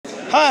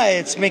Hi,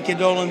 it's Mickey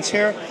Dolenz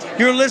here.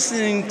 You're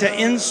listening to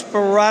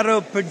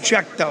Inspirato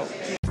Projecto.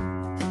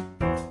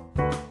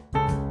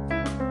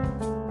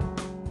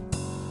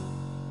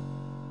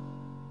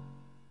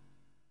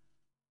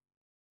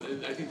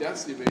 And I think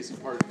that's the amazing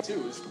part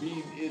too, is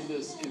being in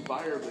this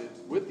environment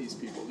with these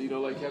people. You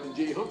know, like having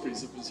Jay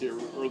Humphries that was here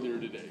earlier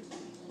today.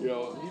 You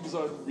know, he was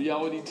on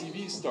reality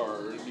TV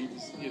star, and he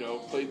was, you know,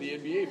 played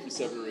in the NBA for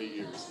 7 or 8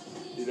 years.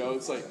 You know,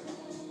 it's like,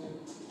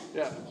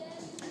 yeah.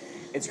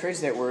 It's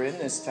crazy that we're in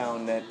this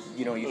town that,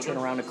 you know, you turn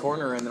around a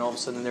corner and then all of a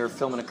sudden they're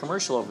filming a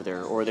commercial over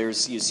there, or you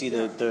see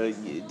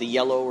the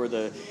yellow or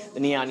the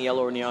neon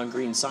yellow or neon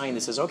green sign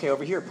that says, okay,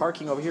 over here,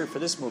 parking over here for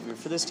this movie or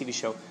for this TV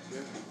show. Yeah.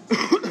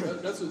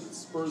 That's what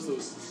spurs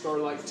those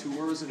Starlight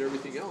tours and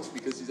everything else,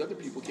 because these other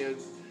people can't.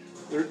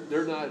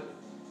 They're not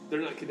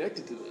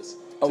connected to this.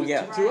 Oh,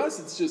 To us,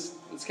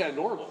 it's kind of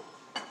normal.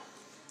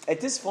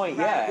 At this point,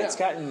 yeah, it's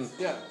gotten.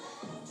 Yeah.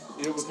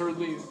 You know, with her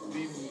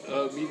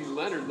meeting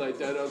Leonard like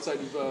that outside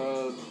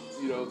of,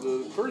 you know,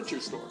 the furniture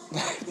store.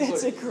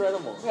 That's like,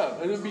 incredible. Yeah,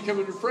 and then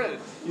becoming a friend.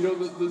 You know,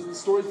 the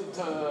stories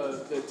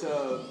that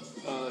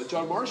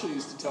John Marshall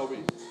used to tell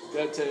me,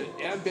 that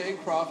Anne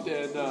Bancroft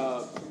and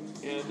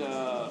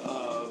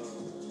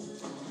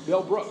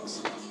Mel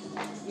Brooks,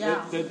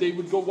 that they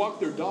would go walk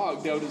their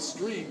dog down the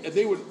street, and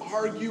they would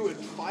argue and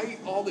fight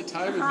all the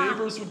time, and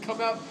neighbors would come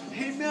out,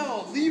 hey,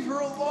 Mel, leave her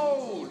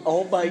alone.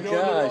 Oh, my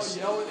gosh.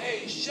 They're all yelling,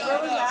 hey, shut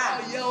up,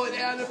 I'll yell at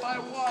Anne if I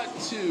want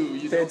to.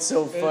 You know? That's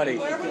so funny.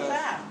 Where was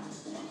that?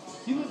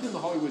 He lived in the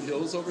Hollywood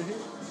Hills over here.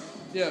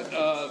 Yeah,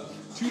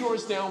 2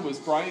 doors down was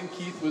Brian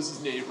Keith was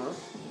his neighbor.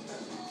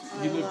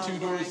 He lived 2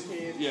 doors.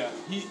 Yeah,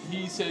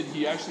 he said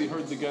he actually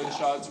heard the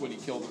gunshots when he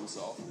killed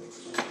himself,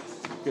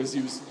 because he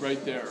was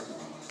right there.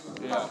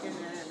 Yeah.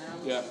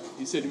 Yeah.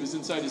 He said he was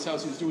inside his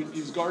house. He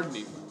was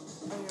gardening.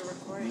 Oh, you're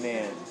recording.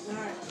 Man. All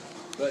right.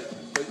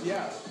 But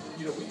yeah,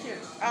 you know, we can't.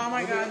 Oh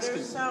my God,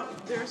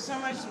 there's so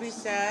much to be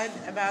said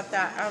about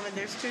that.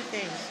 There's 2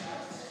 things.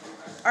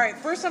 All right,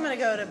 first I'm going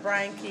to go to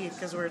Brian Keith,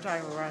 because we were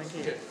talking about Brian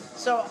Keith. Okay.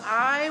 So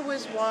I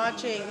was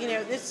watching, you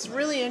know, it's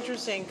really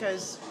interesting,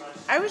 because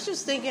I was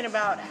just thinking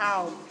about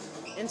how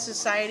in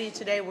society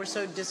today we're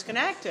so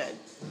disconnected.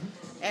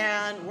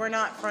 And we're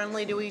not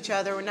friendly to each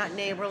other, we're not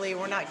neighborly,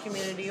 we're not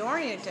community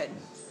oriented.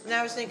 And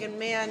I was thinking,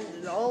 man,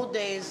 the old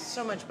days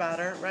so much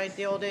better, right?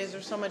 The old days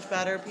are so much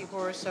better, people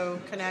were so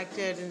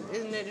connected, and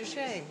isn't it a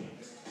shame?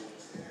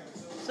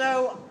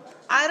 So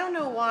I don't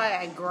know why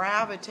I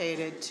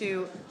gravitated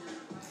to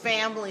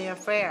Family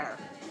Affair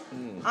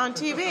on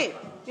TV,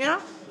 you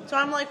know? So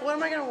I'm like, what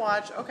am I going to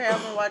watch? Okay, I'm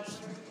going to watch,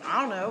 I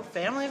don't know,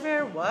 Family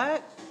Affair,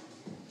 what?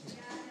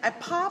 I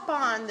pop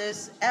on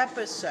this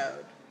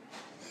episode,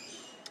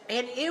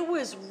 and it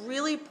was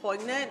really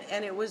poignant,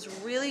 and it was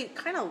really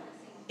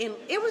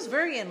it was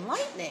very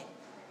enlightening.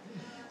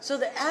 So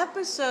the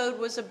episode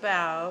was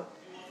about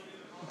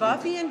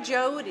Buffy and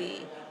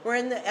Jody were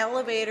in the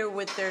elevator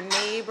with their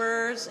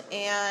neighbors,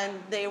 and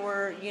they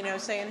were, you know,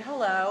 saying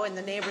hello, and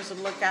the neighbors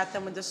would look at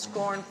them with a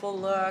scornful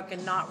look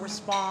and not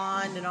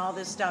respond and all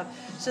this stuff.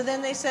 So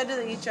then they said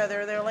to each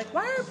other, they're like,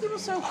 why are people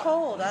so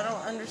cold? I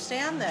don't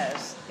understand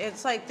this.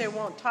 It's like they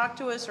won't talk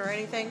to us or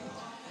anything.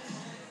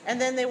 And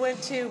then they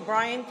went to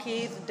Brian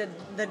Keith,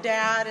 the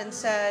dad, and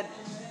said,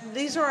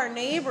 these are our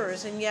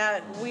neighbors, and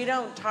yet we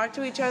don't talk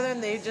to each other,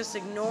 and they just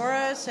ignore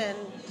us, and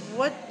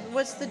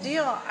what's the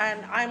deal?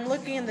 And I'm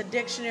looking in the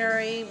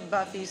dictionary,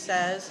 Buffy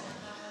says,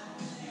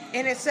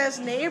 and it says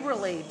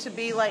neighborly, to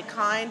be like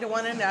kind to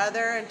one another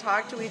and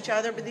talk to each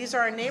other, but these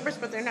are our neighbors,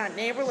 but they're not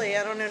neighborly.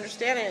 I don't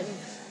understand it. And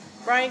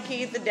Brian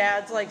Keith, the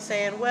dad's like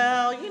saying,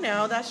 well, you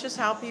know, that's just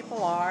how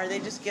people are. They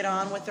just get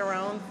on with their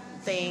own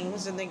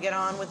things, and they get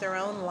on with their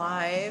own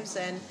lives,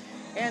 and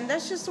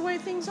that's just the way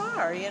things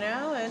are, you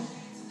know, and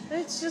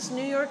it's just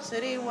New York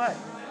City, what?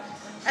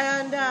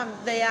 And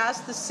they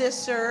asked the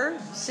sister,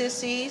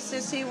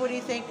 Sissy, what do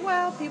you think?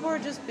 Well, people are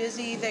just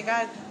busy. They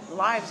got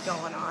lives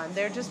going on.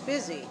 They're just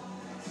busy.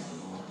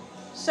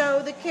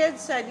 So the kids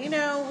said, you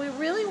know, we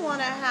really want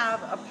to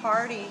have a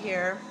party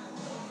here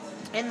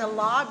in the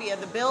lobby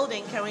of the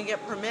building. Can we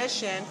get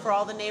permission for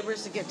all the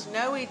neighbors to get to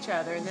know each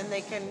other, and then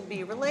they can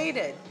be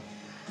related?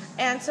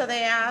 And so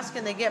they ask,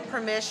 and they get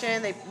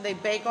permission. They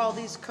bake all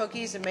these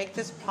cookies and make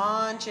this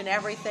punch and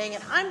everything.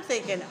 And I'm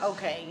thinking,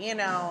 okay, you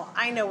know,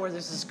 I know where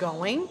this is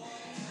going.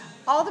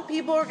 All the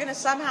people are going to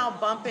somehow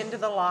bump into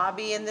the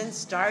lobby and then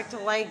start to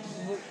like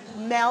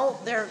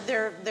melt their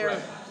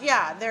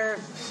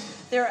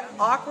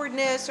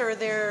awkwardness or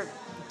their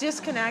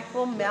disconnect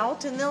will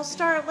melt, and they'll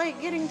start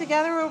like getting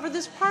together over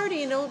this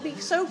party, and it'll be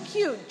so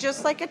cute,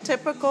 just like a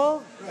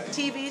typical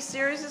TV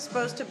series is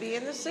supposed to be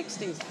in the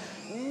 60s.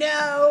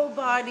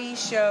 Nobody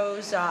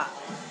shows up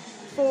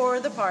for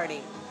the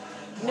party.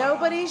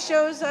 Nobody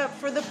shows up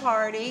for the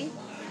party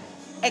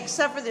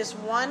except for this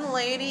one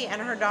lady and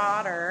her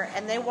daughter,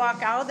 and they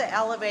walk out of the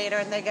elevator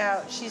and they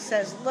go, she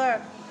says,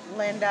 look,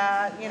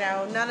 Linda, you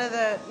know,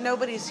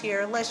 nobody's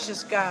here, let's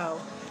just go.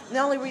 And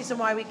the only reason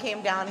why we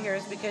came down here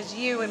is because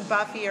you and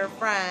Buffy are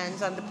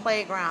friends on the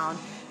playground.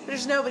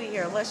 There's nobody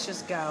here, let's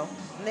just go.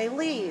 And they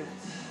leave.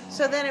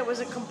 So then it was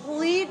a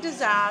complete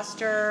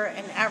disaster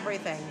and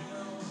everything.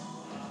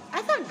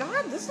 I thought,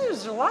 God, this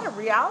is a lot of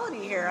reality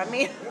here. I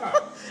mean,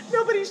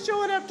 nobody's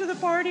showing up to the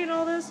party and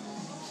all this.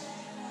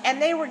 And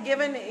they were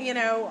given,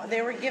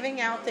 they were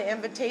giving out the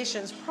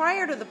invitations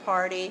prior to the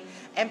party,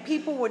 and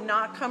people would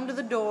not come to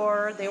the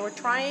door. They were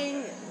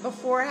trying,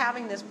 before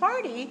having this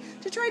party,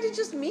 to try to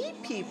just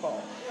meet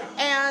people.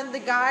 And the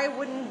guy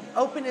wouldn't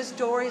open his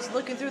door. He's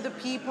looking through the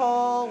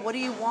peephole. What do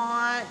you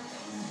want?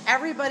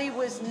 Everybody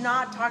was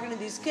not talking to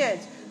these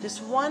kids. This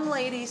one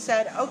lady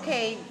said,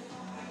 okay,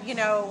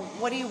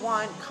 what do you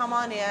want? Come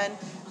on in.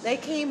 They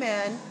came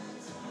in.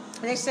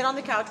 And they sit on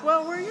the couch.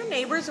 Well, we're your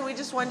neighbors, and we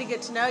just wanted to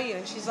get to know you.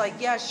 And she's like,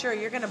 yeah, sure,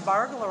 you're going to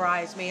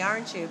burglarize me,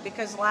 aren't you?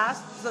 Because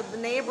the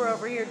neighbor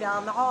over here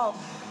down the hall,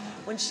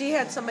 when she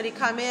had somebody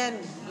come in,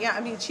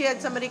 she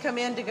had somebody come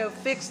in to go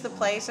fix the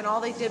place, and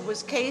all they did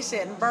was case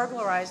it and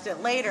burglarized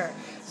it later.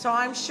 So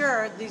I'm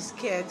sure these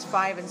kids,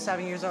 5 and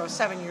 7 years old,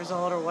 7 years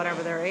old, or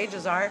whatever their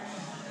ages are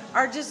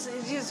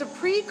just a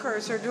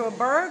precursor to a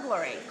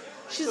burglary.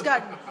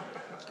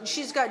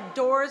 She's got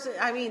doors,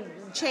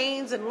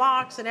 chains and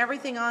locks and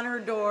everything on her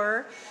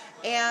door,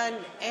 and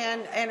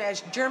a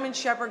German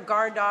Shepherd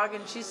guard dog.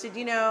 And she said,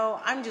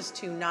 I'm just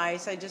too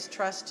nice. I just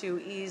trust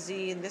too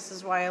easy, and this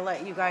is why I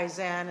let you guys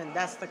in. And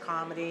that's the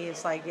comedy.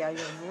 It's like, yeah,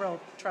 you're real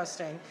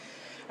trusting.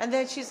 And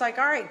then she's like,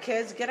 all right,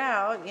 kids, get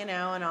out,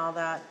 and all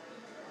that.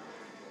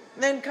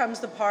 Then comes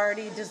the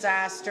party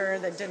disaster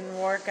that didn't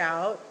work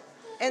out.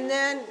 And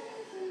then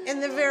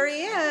in the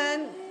very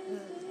end,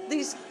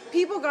 these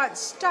people got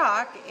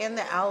stuck in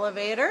the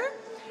elevator,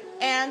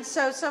 and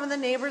so some of the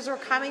neighbors were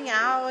coming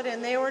out,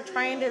 and they were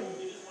trying to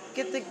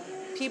get the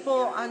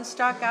people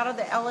unstuck out of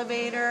the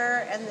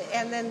elevator,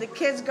 and then the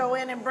kids go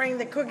in and bring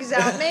the cookies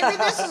out. Maybe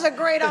this is a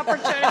great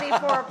opportunity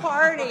for a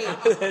party.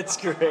 That's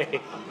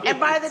great. And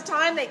by the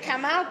time they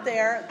come out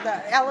there,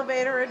 the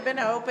elevator had been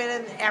open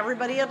and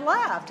everybody had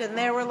left, and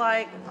they were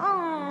like,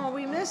 oh,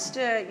 we missed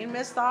it. You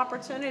missed the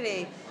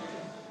opportunity.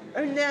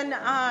 And then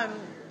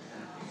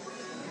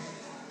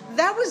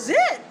that was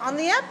it on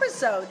the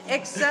episode,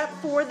 except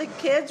for the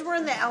kids were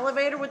in the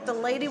elevator with the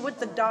lady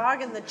with the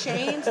dog and the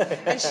chains,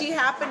 and she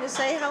happened to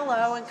say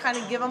hello and kind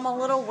of give them a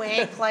little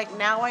wink, like,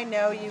 now I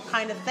know you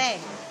kind of thing.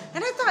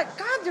 And I thought,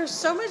 God, there's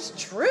so much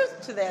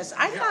truth to this.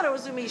 I thought it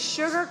was going to be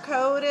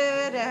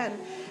sugar-coated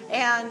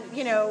and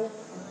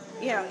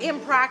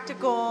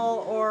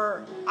impractical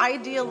or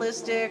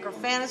idealistic or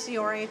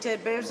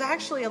fantasy-oriented, but it was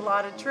actually a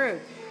lot of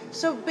truth.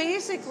 So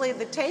basically,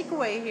 the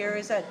takeaway here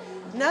is that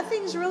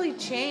nothing's really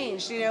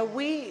changed.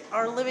 We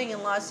are living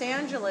in Los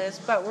Angeles,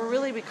 but we're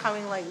really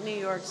becoming like New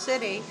York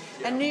City.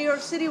 And New York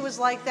City was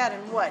like that in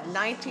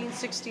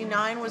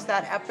 1969 was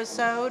that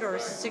episode, or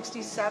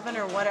 67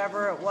 or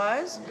whatever it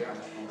was.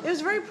 It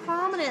was very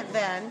prominent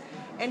then.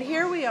 And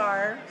here we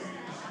are,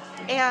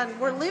 and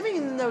we're living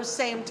in those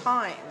same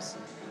times.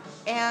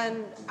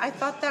 And I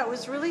thought that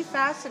was really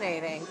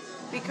fascinating,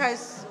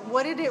 because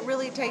what did it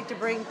really take to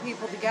bring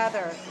people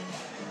together?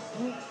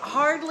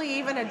 Hardly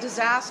even a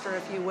disaster,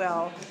 if you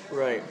will.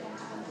 Right.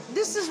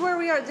 This is where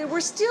we are. We're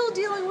still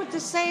dealing with the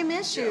same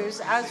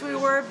issues as we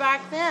were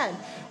back then.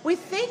 We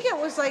think it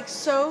was like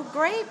so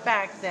great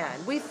back then.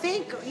 We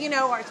think,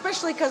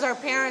 especially because our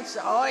parents,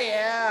 oh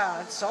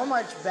yeah, it's so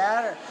much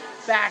better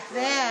back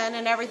then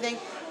and everything.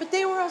 But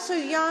they were also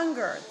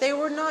younger. They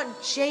were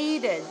not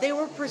jaded. They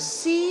were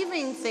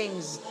perceiving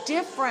things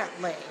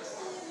differently.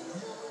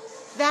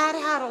 That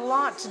had a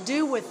lot to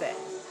do with it.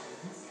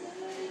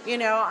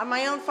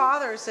 My own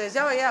father says,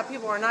 oh yeah,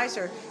 people are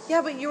nicer.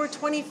 Yeah, but you were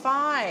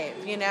 25,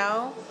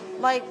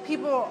 Like,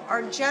 people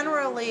are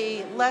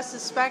generally less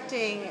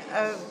suspecting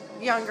of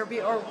younger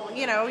people,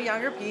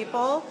 younger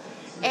people.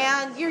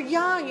 And you're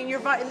young,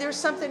 and there's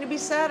something to be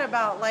said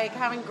about, like,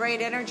 having great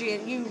energy,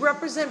 and you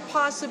represent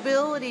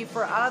possibility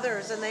for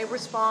others, and they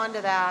respond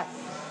to that.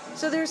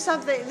 So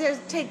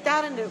take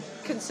that into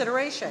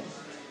consideration.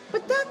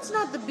 But that's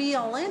not the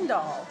be-all,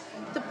 end-all.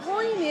 The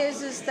point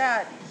is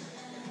that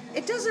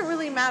it doesn't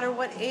really matter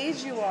what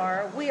age you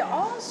are. We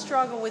all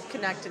struggle with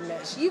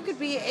connectedness. You could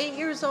be 8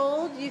 years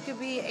old, you could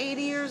be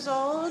 80 years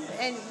old,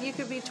 and you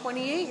could be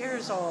 28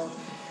 years old.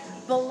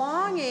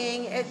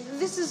 Belonging,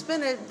 this has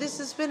been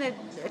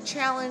a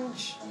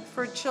challenge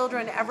for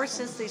children ever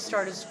since they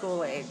started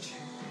school age,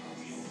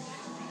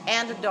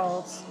 and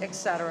adults,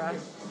 etc.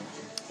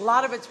 A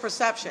lot of it's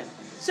perception.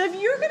 So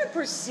if you're going to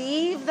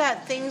perceive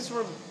that things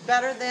were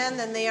better then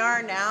than they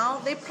are now,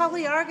 they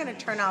probably are going to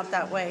turn out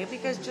that way,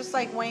 because just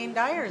like Wayne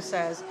Dyer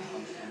says,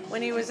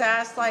 when he was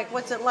asked, like,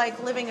 what's it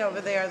like living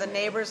over there? The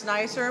neighbors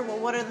nicer? Well,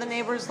 what are the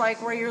neighbors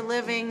like where you're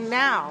living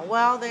now?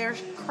 Well, they're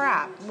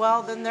crap.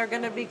 Well, then they're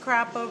going to be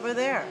crap over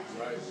there.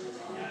 Right.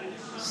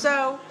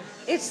 So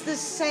it's the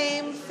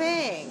same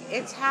thing.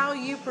 It's how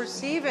you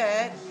perceive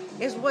it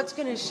is what's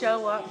going to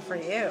show up for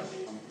you.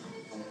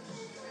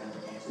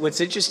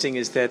 What's interesting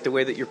is that the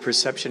way that your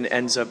perception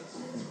ends up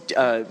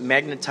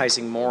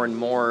magnetizing more and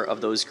more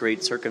of those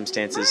great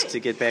circumstances. Right. To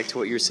get back to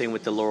what you're saying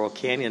with the Laurel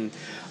Canyon,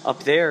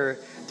 up there,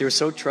 They were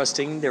so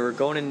trusting. They were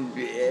going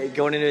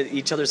into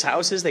each other's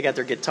houses. They got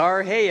their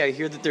guitar. Hey, I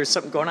hear that there's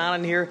something going on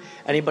in here.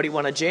 Anybody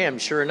want to jam?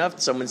 Sure enough,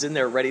 someone's in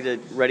there ready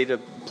to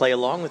play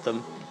along with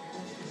them.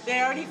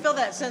 They already feel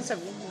that sense of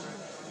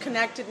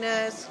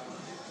connectedness,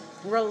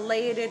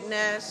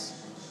 relatedness.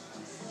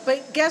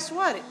 But guess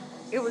what?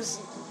 It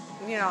was,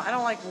 I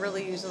don't like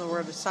really using the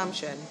word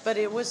assumption, but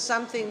it was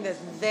something that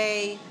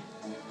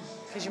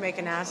because you make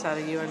an ass out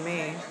of you and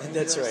me.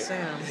 That's right.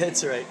 Assume.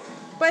 That's right.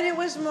 But it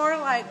was more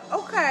like,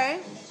 okay,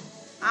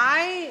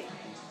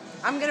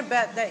 I'm going to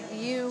bet that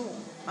you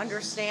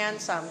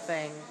understand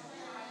something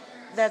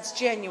that's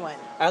genuine.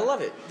 I love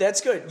it. That's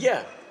good.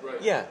 Yeah.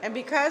 Right. Yeah. And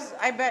because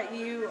I bet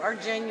you are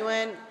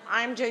genuine,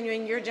 I'm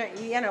genuine, you're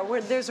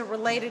genuine, there's a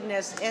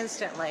relatedness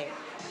instantly.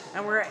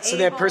 And so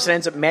that person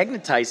ends up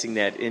magnetizing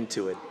that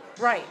into it.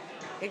 Right.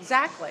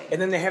 Exactly.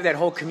 And then they have that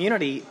whole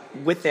community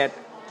with that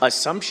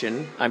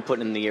assumption, I'm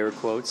putting in the air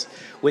quotes,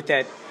 with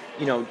that,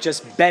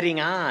 just betting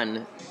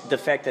on the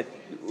fact that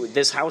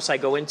this house I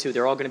go into,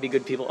 they're all going to be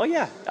good people. Oh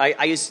yeah,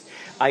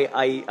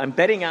 I'm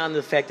betting on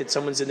the fact that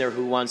someone's in there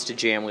who wants to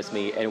jam with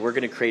me, and we're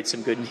going to create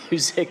some good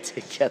music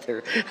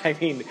together. I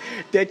mean,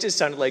 that just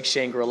sounded like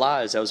Shangri-La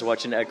as I was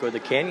watching Echo of the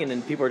Canyon,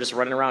 and people are just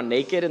running around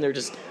naked, and they're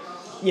just,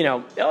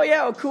 oh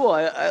yeah, oh cool,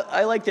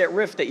 I like that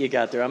riff that you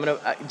got there. Do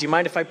you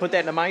mind if I put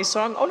that into my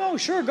song? Oh no,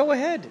 sure, go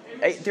ahead.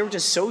 They were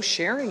just so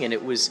sharing, and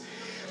it was.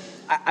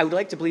 I would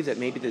like to believe that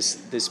maybe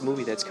this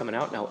movie that's coming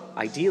out now,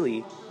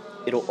 ideally,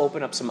 it'll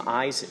open up some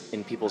eyes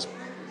in people's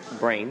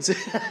brains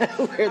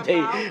where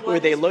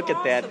they look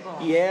at that.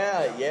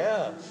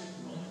 Yeah.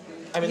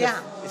 I mean,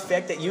 the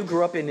fact that you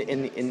grew up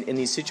in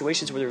these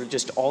situations where there were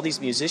just all these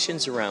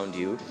musicians around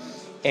you,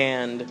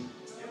 and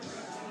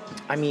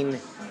I mean,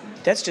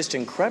 that's just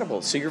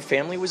incredible. So your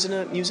family was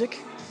into music?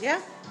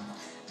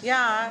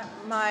 Yeah,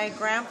 my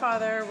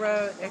grandfather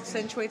wrote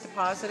Accentuate the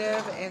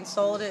Positive and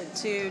sold it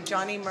to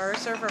Johnny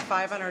Mercer for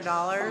 $500.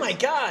 Oh my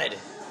God.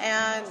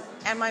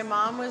 And my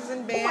mom was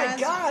in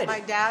bands. Oh my God.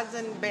 My dad's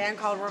in a band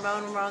called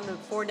Ramon, the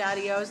Four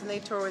Daddy-O's, and they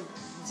toured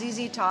with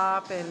ZZ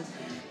Top and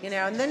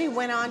then he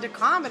went on to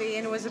comedy,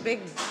 and it was a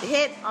big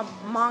hit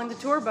among the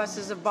tour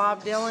buses of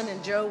Bob Dylan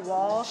and Joe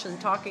Walsh and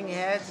Talking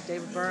Heads,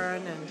 David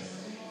Byrne, and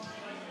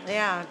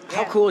yeah.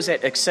 How cool is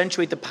that?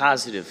 Accentuate the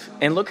positive.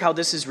 And look how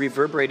this is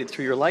reverberated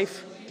through your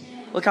life.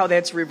 Look how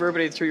that's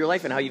reverberated through your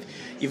life, and how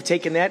you've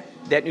taken that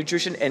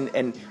nutrition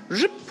and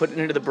put it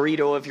into the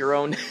burrito of your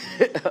own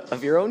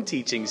of your own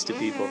teachings to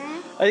people.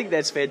 I think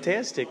that's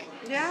fantastic.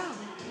 Yeah.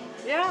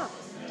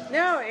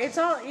 No, it's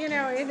all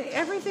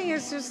everything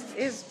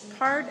is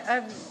part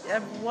of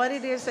what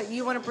it is that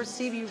you want to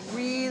perceive. You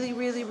really,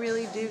 really,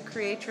 really do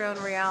create your own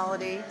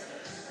reality.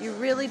 You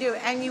really do,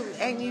 and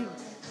you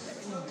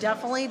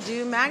definitely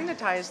do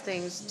magnetize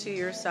things to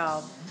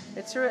yourself.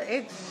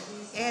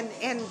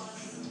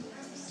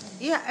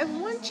 Yeah, I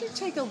want you to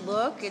take a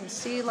look and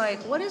see,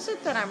 what is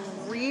it that I'm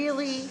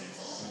really,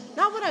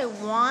 not what I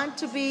want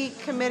to be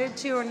committed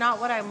to, or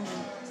not what I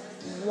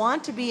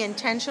want to be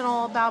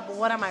intentional about, but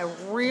what am I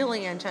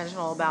really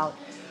intentional about,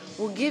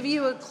 will give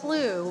you a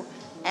clue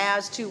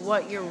as to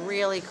what you're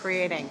really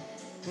creating,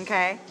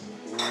 okay?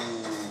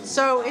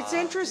 So it's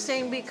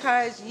interesting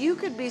because you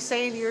could be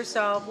saying to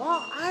yourself,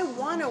 well, I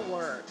want to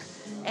work,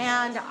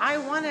 and I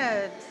want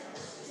to,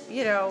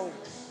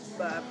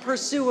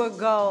 pursue a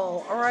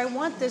goal, or I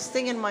want this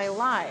thing in my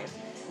life,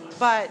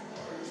 but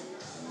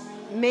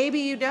maybe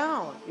you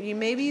don't.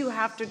 Maybe you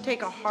have to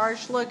take a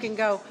harsh look and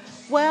go,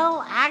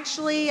 well,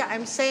 actually,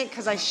 I'm saying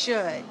because I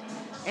should,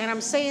 and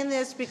I'm saying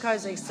this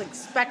because it's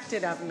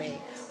expected of me,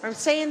 or I'm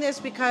saying this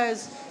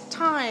because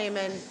time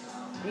and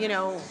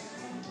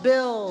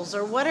bills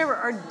or whatever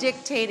are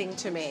dictating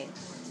to me.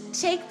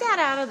 Take that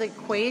out of the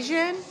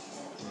equation.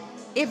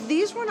 If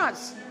these were not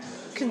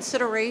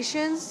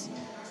considerations,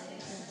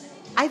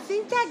 I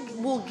think that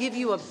will give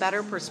you a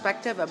better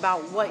perspective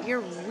about what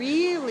you're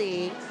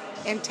really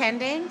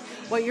intending,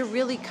 what you're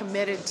really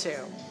committed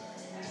to.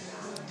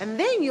 And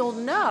then you'll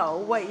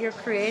know what you're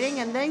creating,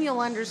 and then you'll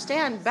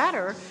understand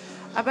better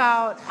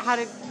about how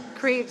to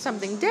create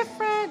something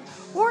different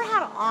or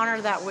how to honor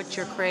that which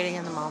you're creating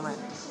in the moment.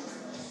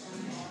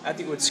 I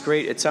think what's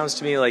great, it sounds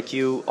to me like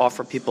you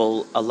offer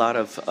people a lot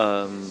of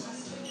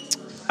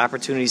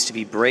opportunities to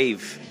be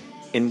brave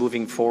in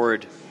moving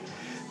forward,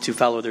 to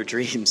follow their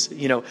dreams,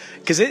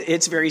 because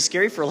it's very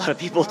scary for a lot of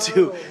people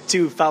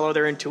to follow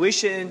their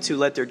intuition, to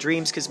let their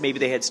dreams, because maybe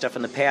they had stuff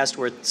in the past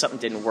where something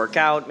didn't work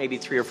out, maybe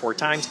 3 or 4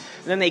 times,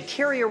 and then they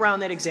carry around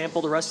that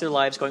example the rest of their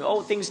lives going,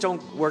 oh, things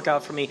don't work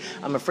out for me,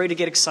 I'm afraid to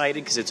get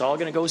excited because it's all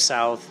going to go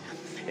south.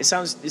 It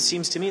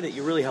seems to me that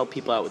you really help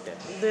people out with that.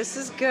 This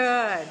is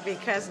good,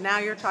 because now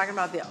you're talking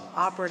about the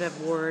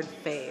operative word,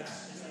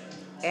 faith.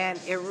 And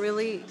it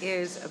really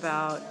is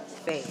about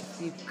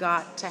faith. You've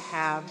got to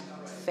have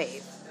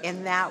faith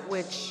in that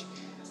which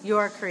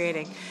you're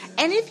creating.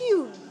 And if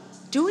you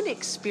do an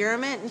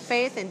experiment in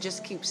faith and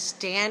just keep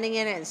standing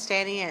in it and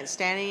standing in it and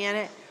standing in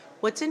it,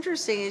 what's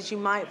interesting is you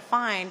might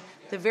find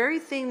the very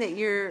thing that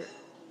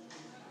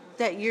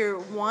you're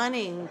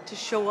wanting to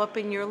show up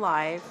in your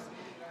life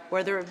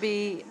whether it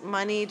be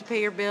money to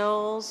pay your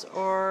bills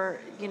or,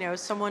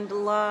 someone to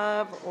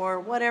love or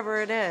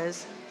whatever it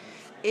is.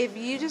 If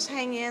you just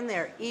hang in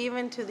there,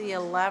 even to the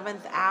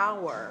 11th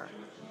hour,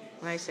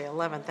 and I say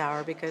 11th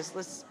hour because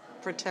let's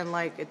pretend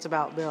like it's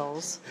about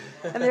bills,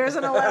 and there's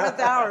an 11th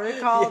hour, we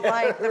call it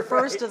like the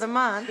first of the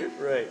month.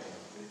 Right.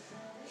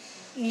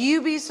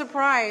 You be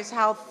surprised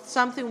how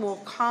something will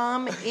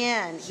come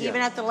in,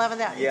 even at the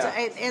 11th hour. Yeah.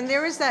 And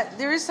there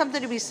is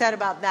something to be said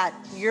about that.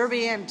 You're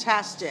being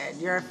tested.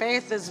 Your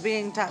faith is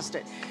being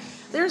tested.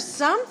 There's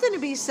something to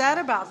be said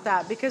about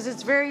that because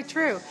it's very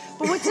true.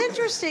 But what's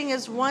interesting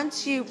is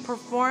once you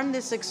perform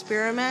this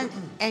experiment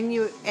and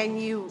you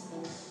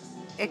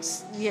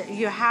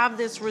have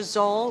this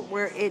result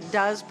where it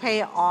does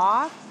pay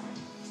off,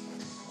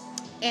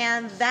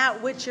 and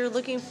that which you're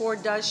looking for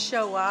does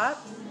show up,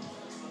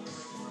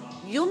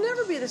 you'll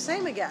never be the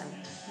same again.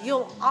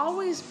 You'll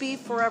always be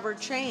forever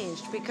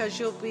changed because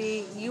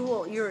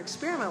your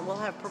experiment will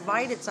have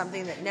provided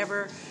something that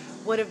never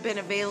would have been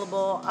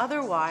available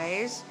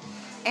otherwise.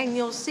 And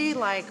you'll see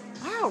like,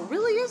 wow, it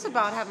really is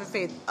about having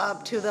faith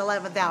up to the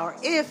 11th hour,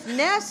 if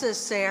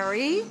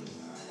necessary.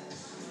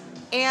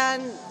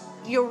 And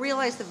you'll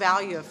realize the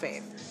value of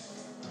faith.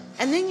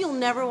 And then you'll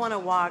never want to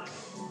walk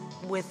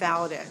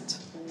without it.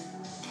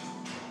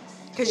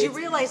 Because you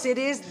realize it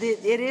is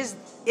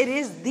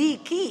the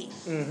key.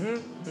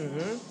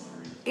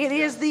 It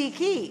is the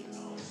key.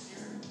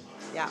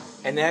 Yeah.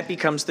 And that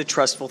becomes the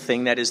trustful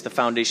thing. That is the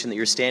foundation that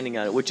you're standing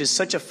on, which is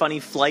such a funny,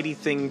 flighty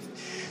thing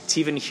to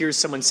even hear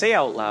someone say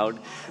out loud,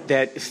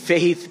 that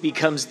faith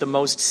becomes the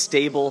most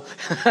stable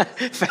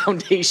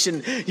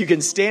foundation you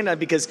can stand on,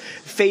 because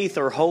faith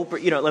or hope, or,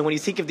 like when you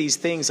think of these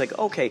things, like,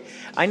 okay,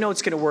 I know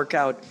it's going to work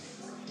out,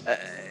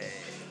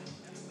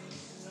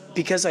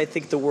 because I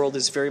think the world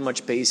is very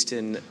much based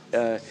in,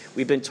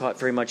 we've been taught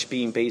very much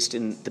being based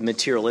in the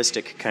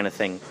materialistic kind of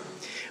thing.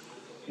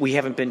 We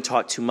haven't been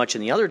taught too much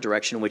in the other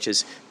direction, which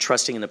is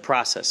trusting in the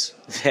process,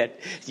 that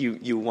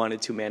you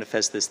wanted to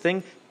manifest this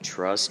thing.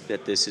 Trust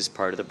that this is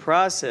part of the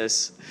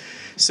process.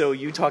 So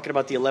you talking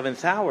about the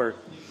 11th hour,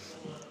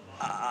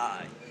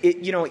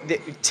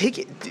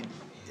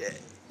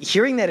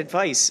 hearing that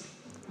advice,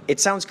 it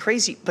sounds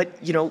crazy, but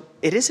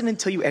it isn't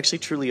until you actually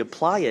truly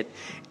apply it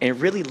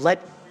and really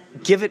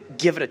give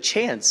it a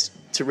chance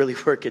to really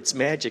work its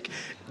magic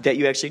that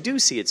you actually do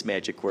see its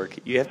magic work.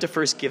 You have to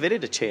first give it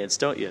a chance,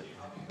 don't you?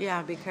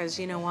 Yeah, because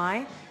you know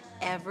why?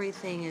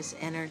 Everything is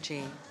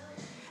energy.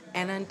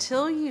 And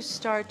until you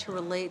start to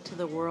relate to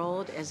the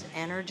world as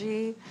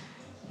energy,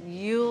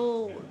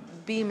 you'll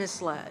be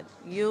misled.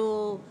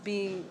 You'll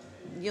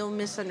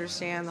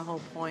misunderstand the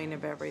whole point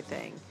of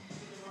everything.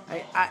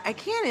 I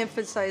can't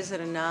emphasize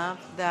it enough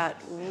that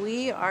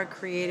we are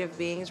creative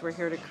beings. We're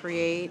here to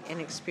create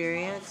and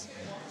experience.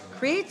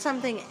 Create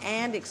something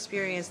and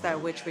experience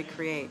that which we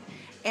create.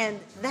 And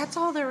that's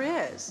all there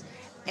is.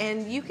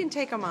 And you can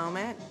take a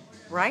moment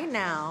right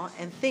now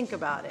and think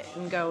about it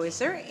and go, is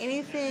there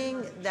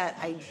anything that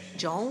I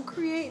don't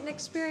create and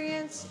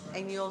experience?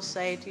 And you'll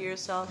say to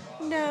yourself,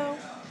 no,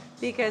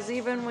 because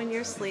even when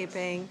you're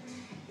sleeping,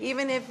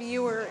 even if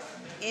you were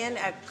in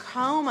a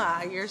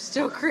coma, you're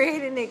still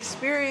creating and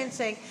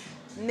experiencing.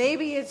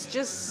 Maybe it's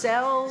just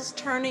cells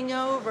turning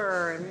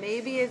over, and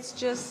maybe it's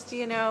just,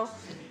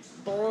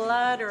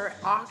 blood or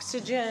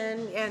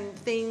oxygen and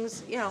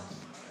things,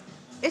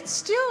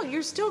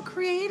 you're still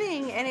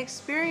creating and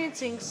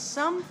experiencing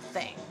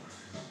something,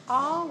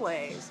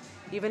 always,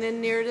 even in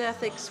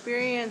near-death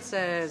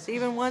experiences,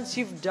 even once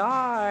you've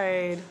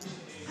died.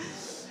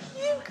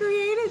 You've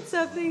created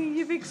something,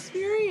 you've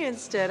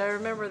experienced it. I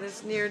remember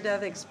this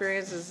near-death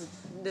experience,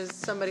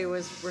 somebody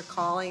was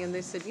recalling, and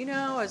they said,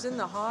 I was in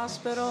the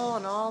hospital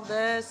and all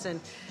this,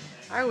 and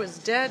I was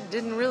dead,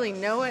 didn't really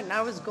know it, and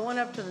I was going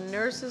up to the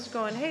nurses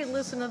going, hey,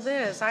 listen to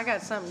this, I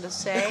got something to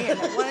say, and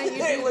why don't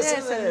you do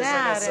this and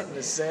that? I got something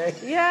to say.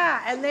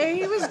 Yeah, and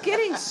he was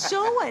getting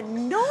so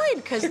annoyed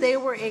because they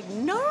were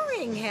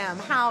ignoring him.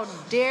 How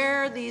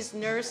dare these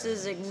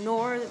nurses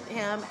ignore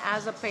him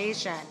as a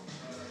patient?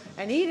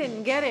 And he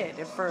didn't get it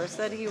at first,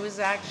 that he was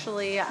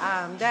actually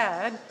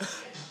dead.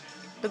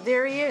 But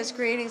there he is,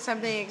 creating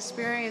something,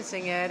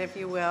 experiencing it, if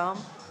you will.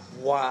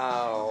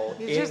 Wow,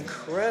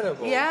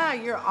 incredible. Yeah,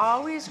 you're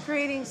always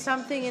creating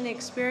something and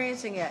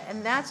experiencing it.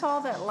 And that's all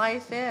that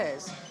life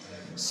is.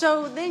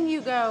 So then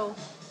you go,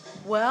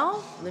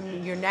 well,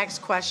 then your next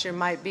question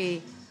might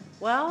be,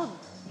 well,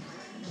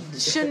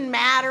 it shouldn't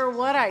matter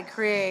what I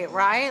create,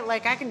 right?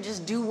 Like I can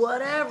just do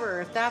whatever.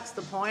 If that's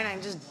the point, I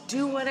can just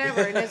do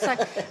whatever. And it's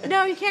like,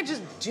 no, you can't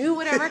just do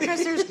whatever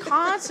because there's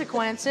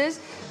consequences,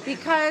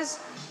 because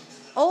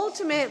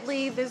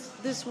ultimately,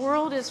 this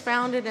world is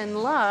founded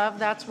in love.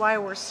 That's why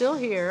we're still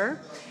here.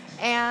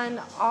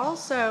 And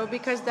also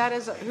because that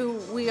is who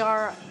we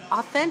are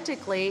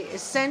authentically,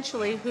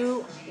 essentially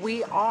who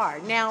we are.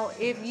 Now,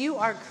 if you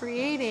are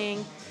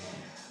creating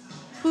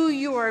who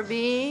you are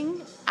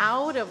being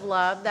out of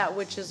love, that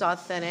which is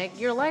authentic,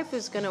 your life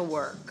is going to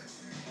work.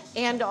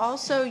 And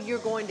also you're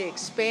going to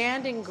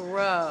expand and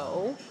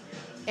grow,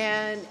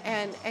 and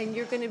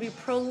you're going to be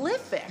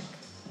prolific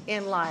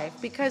in life,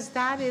 because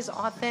that is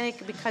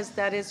authentic, because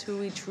that is who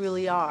we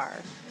truly are.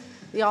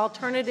 The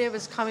alternative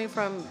is coming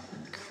from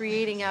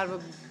creating out of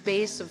a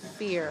base of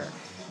fear.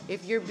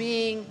 If you're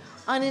being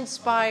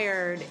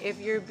uninspired, if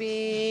you're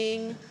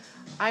being,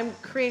 I'm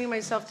creating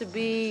myself to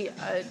be,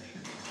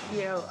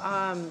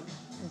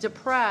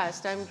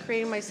 depressed, I'm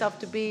creating myself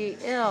to be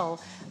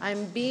ill,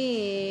 I'm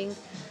being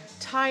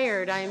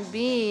tired, I'm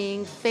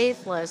being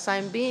faithless,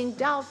 I'm being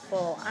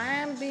doubtful,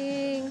 I'm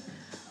being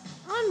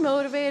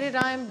unmotivated,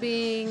 I'm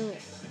being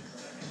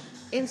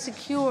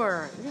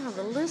insecure.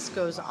 The list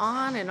goes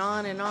on and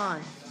on and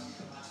on.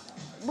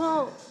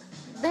 Well,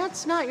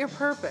 that's not your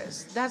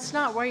purpose. That's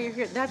not why you're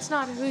here. That's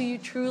not who you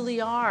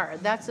truly are.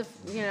 That's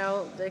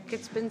like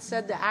it's been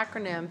said, the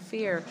acronym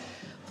FEAR,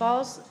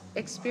 false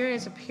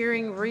experience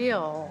appearing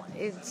real.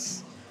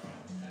 It's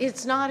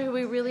not who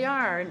we really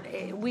are.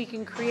 We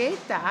can create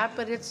that,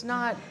 but it's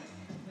not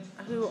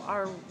who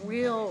our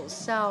real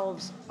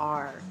selves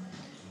are.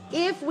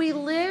 If we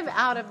live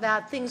out of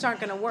that, things aren't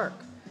going to work.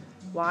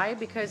 Why?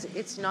 Because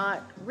it's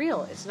not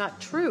real. It's not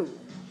true.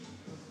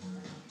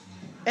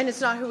 And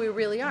it's not who we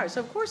really are. So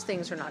of course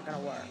things are not going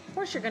to work. Of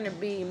course you're going to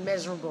be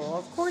miserable.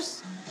 Of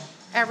course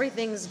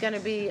everything's going to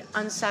be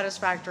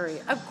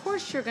unsatisfactory. Of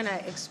course you're going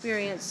to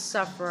experience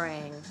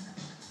suffering.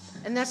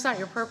 And that's not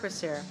your purpose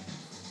here.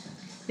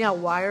 Now,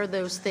 why are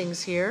those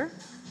things here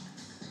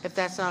if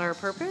that's not our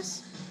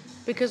purpose?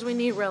 Because we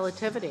need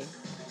relativity.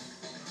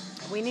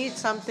 We need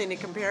something to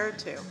compare it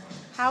to.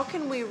 How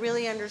can we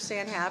really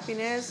understand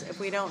happiness if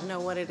we don't know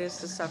what it is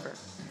to suffer?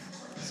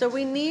 So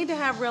we need to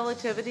have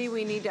relativity.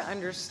 We need to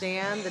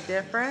understand the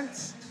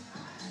difference.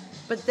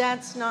 But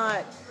that's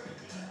not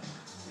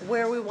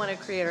where we want to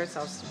create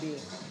ourselves to be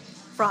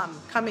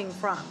coming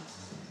from.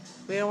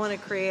 We don't want to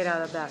create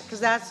out of that, because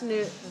that's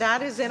new.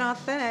 That is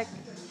inauthentic.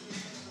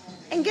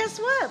 And guess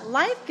what?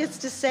 Life gets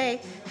to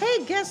say,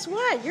 hey, guess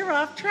what? You're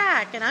off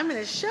track, and I'm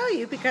going to show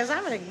you, because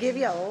I'm going to give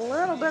you a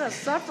little bit of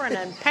suffering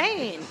and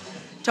pain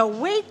to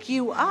wake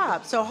you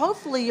up. So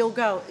hopefully you'll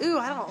go, ooh,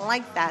 I don't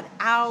like that.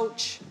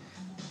 Ouch.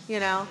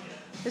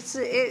 It's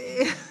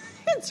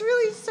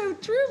really so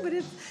true, but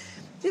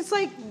it's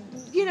like,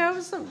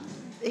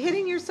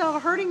 hitting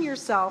yourself, hurting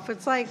yourself.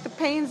 It's like the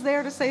pain's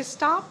there to say,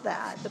 stop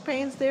that. The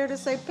pain's there to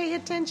say, pay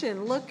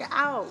attention, look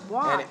out,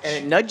 watch.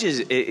 And it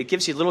nudges, it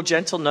gives you little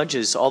gentle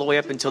nudges all the way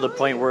up until the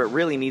point where it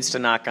really needs to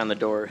knock on the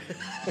door.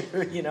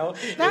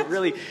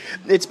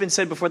 It's been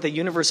said before, the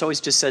universe always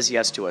just says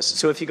yes to us.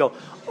 So if you go,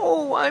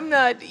 oh, I'm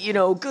not,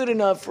 good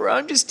enough, or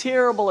I'm just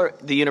terrible, or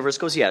the universe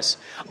goes, yes.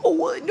 Oh,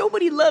 well,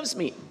 nobody loves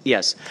me.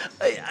 Yes.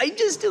 I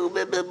just do,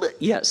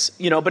 yes.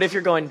 But if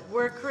you're going,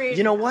 we're creating,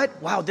 you know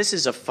what? Wow, this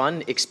is a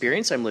fun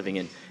experience I'm living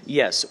in.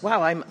 Yes.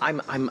 Wow,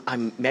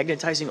 I'm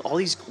magnetizing all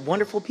these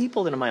wonderful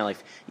people into my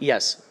life.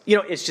 Yes.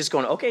 It's just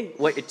going, okay,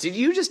 what did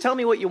you just tell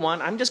me what you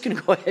want? I'm just going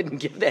to go ahead and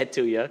give that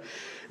to you.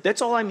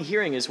 That's all I'm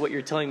hearing is what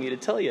you're telling me to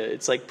tell you.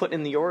 It's like putting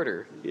in the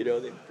order,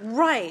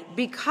 Right,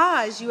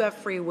 because you have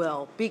free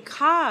will.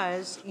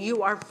 Because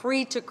you are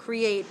free to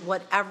create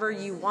whatever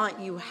you want.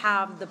 You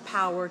have the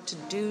power to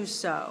do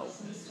so.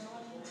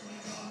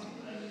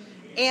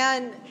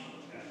 And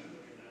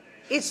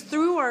it's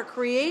through our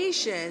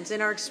creations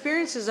and our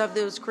experiences of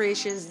those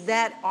creations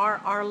that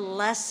are our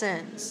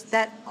lessons,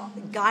 that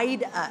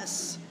guide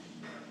us,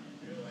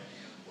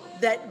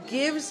 that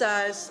gives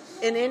us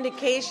an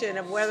indication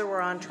of whether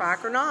we're on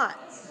track or not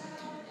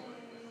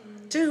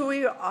to who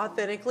we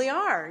authentically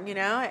are,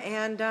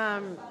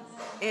 and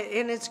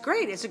it's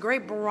great. It's a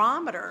great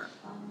barometer.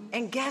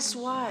 And guess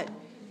what?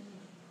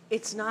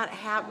 It's not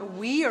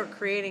we are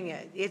creating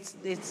it. It's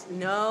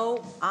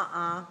nope.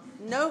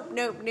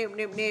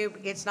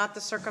 It's not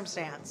the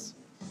circumstance.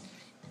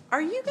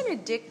 Are you going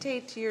to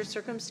dictate to your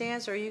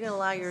circumstance, or are you going to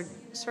allow your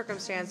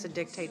circumstance to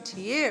dictate to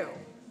you?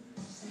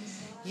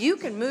 You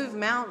can move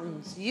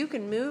mountains. You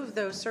can move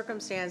those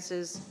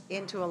circumstances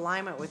into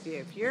alignment with you.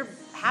 If you're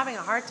having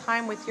a hard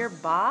time with your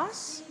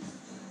boss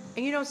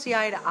and you don't see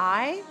eye to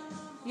eye,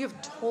 you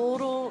have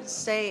total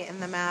say in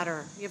the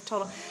matter.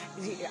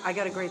 I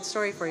got a great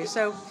story for you.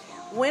 So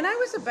when I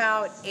was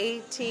about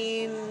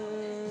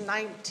 18,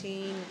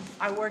 19,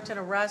 I worked in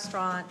a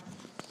restaurant,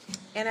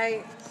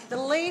 and the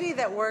lady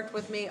that worked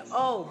with me,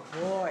 oh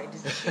boy,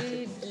 did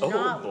she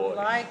not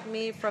like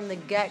me from the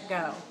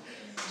get-go.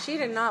 She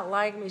did not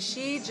like me.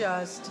 She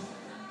just,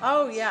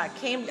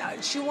 came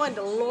down. She wanted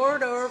to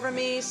lord over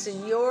me,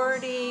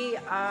 seniority.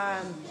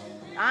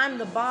 I'm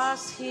the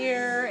boss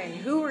here, and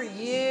who are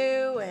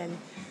you? And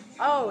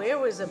it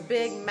was a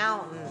big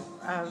mountain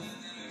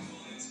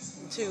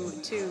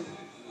to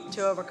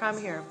overcome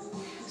here.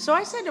 So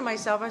I said to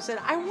myself,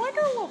 I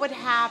wonder what would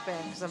happen,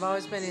 because I've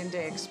always been into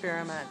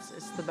experiments.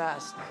 It's the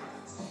best.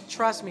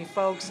 Trust me,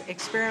 folks,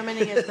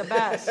 experimenting is the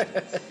best.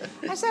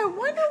 I said, I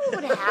wonder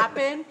what would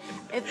happen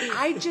if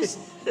I just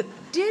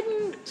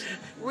didn't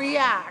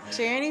react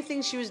to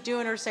anything she was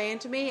doing or saying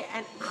to me,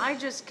 and I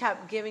just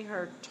kept giving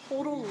her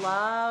total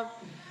love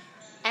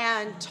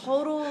and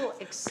total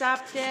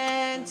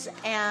acceptance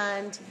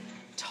and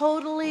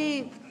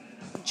totally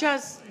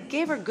just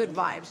gave her good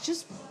vibes.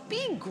 Just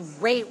be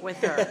great with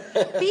her.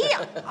 Be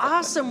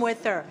awesome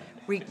with her,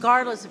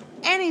 regardless of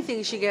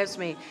anything she gives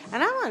me.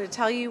 And I want to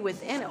tell you,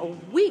 within a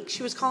week,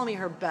 she was calling me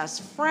her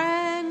best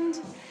friend.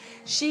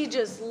 She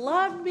just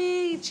loved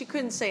me. She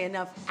couldn't say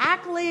enough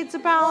accolades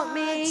about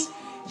me.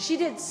 She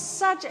did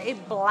such a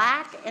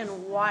black and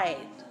white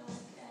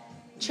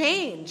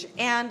change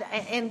and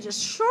in just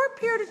a short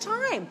period of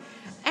time.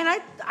 And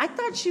I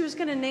thought she was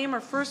going to name her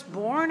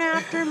firstborn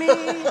after me.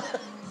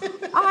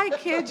 I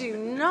kid you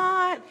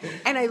not.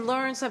 And I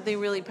learned something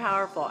really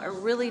powerful. I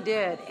really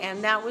did.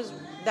 And that was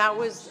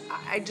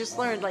I just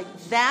learned, like,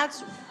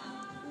 that's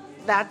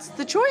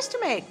the choice to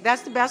make.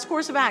 That's the best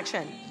course of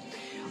action.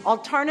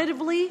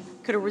 Alternatively,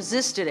 could have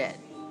resisted it.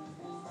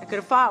 I could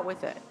have fought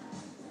with it.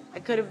 I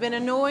could have been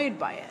annoyed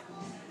by it.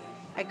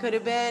 I could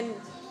have been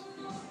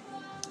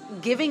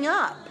giving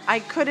up. I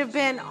could have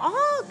been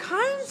all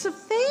kinds of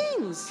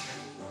things,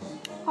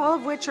 all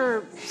of which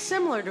are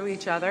similar to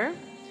each other.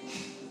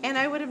 And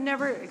I would have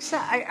never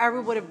I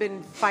would have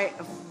been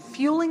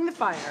fueling the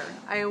fire.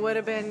 I would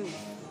have been,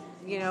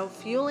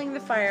 fueling the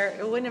fire.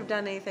 It wouldn't have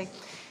done anything.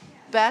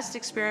 Best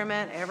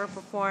experiment ever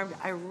performed.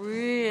 I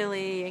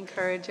really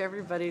encourage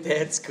everybody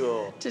That's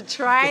cool. to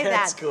try that.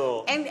 That's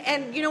cool.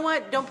 And you know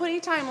what? Don't put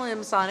any time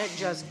limits on it.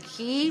 Just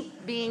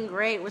keep being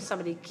great with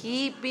somebody.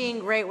 Keep being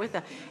great with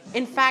them.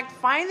 In fact,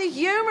 find the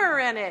humor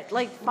in it.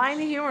 Like, find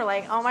the humor.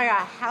 Like, oh my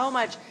God, how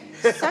much.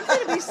 Something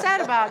to be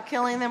said about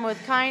killing them with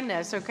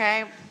kindness,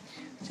 okay?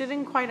 Which I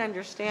didn't quite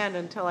understand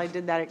until I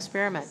did that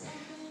experiment.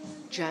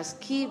 Just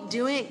keep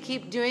doing it,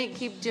 keep doing it,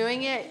 keep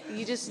doing it.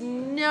 You just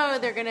know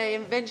they're going to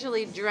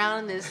eventually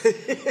drown in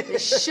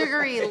this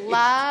sugary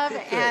love,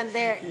 and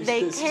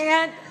they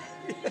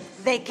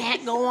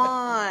can't go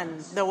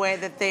on the way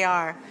that they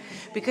are,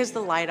 because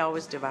the light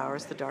always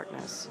devours the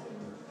darkness.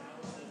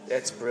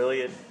 That's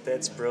brilliant.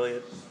 That's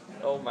brilliant.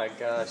 Oh my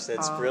gosh,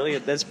 that's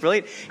brilliant. That's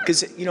brilliant.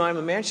 Because I'm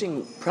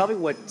imagining probably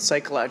what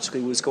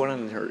psychologically was going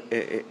on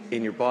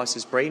in your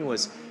boss's brain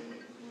was.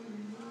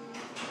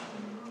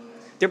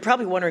 They're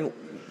probably wondering,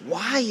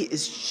 why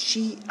is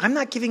she... I'm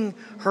not giving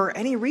her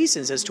any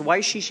reasons as to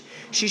why she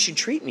should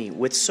treat me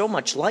with so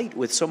much light,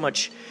 with so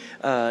much,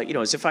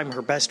 as if I'm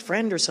her best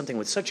friend or something,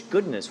 with such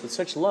goodness, with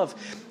such love.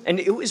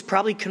 And it was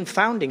probably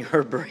confounding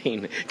her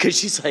brain, because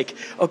she's like,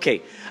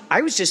 okay,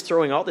 I was just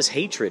throwing all this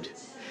hatred,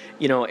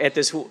 at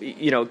this,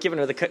 giving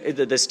her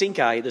the stink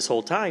eye this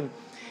whole time.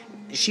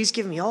 She's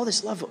giving me all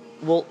this love.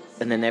 Well,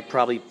 and then that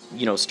probably,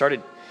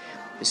 started...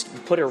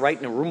 put her right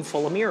in a room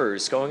full of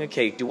mirrors, going,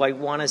 okay, do I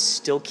want to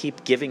still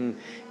keep throwing,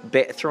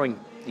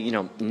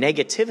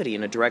 negativity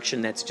in a direction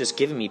that's just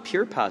giving me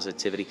pure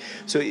positivity?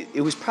 So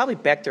it was probably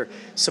back there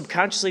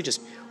subconsciously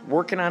just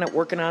working on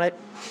it,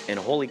 and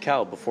holy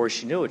cow, before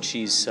she knew it,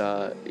 she's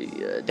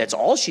that's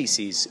all she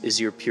sees is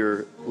your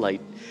pure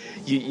light.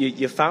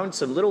 You found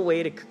some little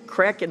way to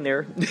crack in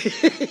there.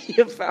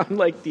 You found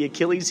like the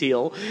Achilles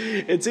heel.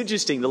 It's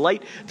interesting. The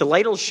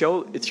light will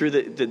show through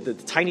the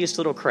tiniest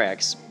little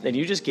cracks, and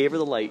you just gave her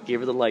the light.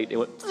 It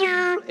went,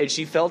 and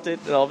she felt it,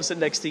 and all of a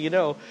sudden, next thing you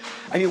know,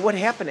 I mean, what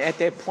happened at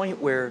that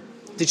point? Where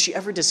did she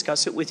ever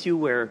discuss it with you?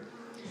 Where,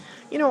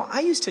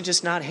 I used to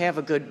just not have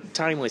a good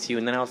time with you,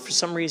 and then for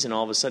some reason,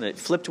 all of a sudden, it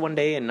flipped one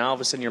day, and now all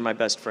of a sudden, you're my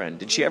best friend.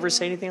 Did she ever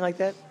say anything like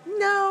that?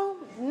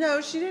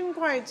 No, she didn't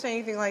quite say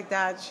anything like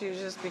that. She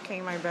just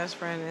became my best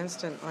friend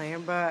instantly,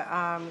 but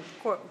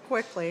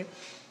quickly.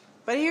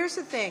 But here's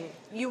the thing.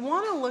 You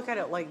want to look at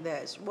it like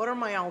this. What are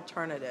my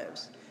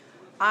alternatives?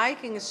 I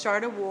can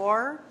start a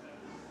war,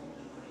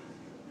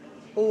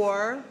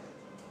 or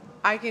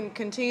I can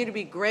continue to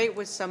be great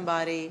with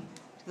somebody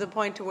to the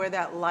point to where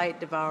that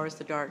light devours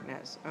the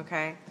darkness,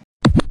 okay?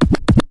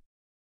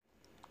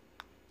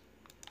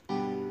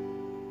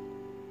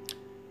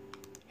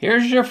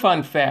 Here's your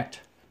fun fact.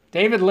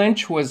 David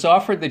Lynch was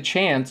offered the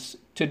chance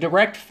to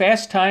direct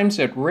Fast Times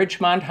at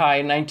Ridgemont High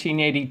in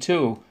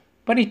 1982,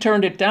 but he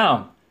turned it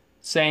down,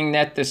 saying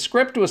that the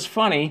script was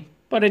funny,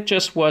 but it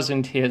just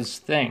wasn't his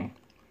thing.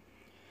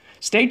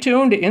 Stay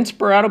tuned to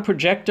Inspirato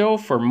Projecto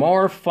for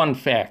more fun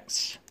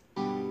facts.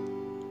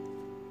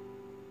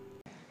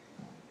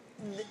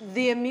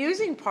 The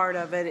amusing part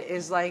of it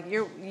is like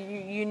you're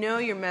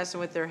messing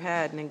with their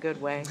head in a good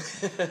way.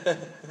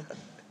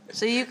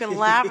 So you can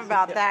laugh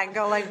about that and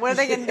go like, what are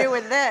they going to do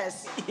with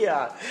this?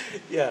 Yeah.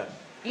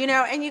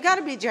 And you got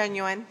to be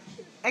genuine.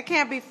 It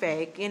can't be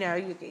fake.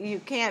 You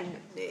can't.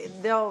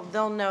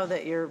 They'll know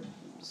that you're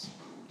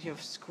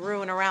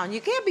screwing around.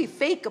 You can't be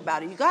fake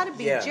about it. You got to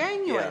be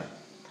genuine. Yeah.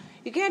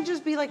 You can't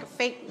just be like a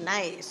fake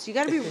nice. You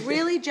got to be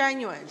really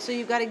genuine. So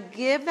you've got to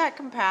give that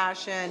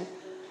compassion,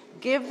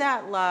 give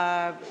that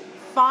love,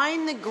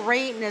 find the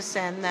greatness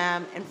in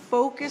them, and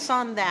focus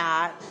on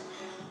that.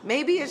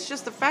 Maybe it's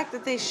just the fact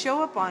that they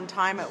show up on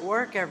time at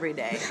work every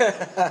day.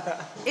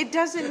 It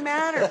doesn't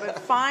matter, but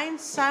find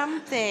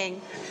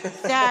something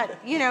that,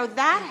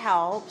 that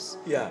helps.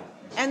 Yeah.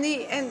 And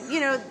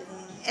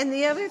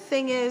the other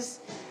thing is,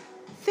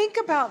 think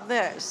about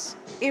this.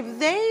 If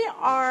they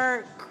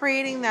are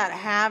creating that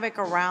havoc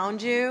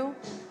around you,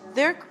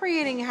 they're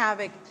creating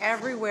havoc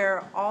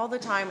everywhere all the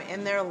time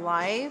in their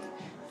life.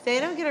 if they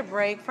don't get a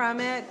break from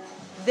it,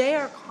 they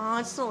are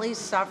constantly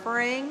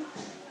suffering.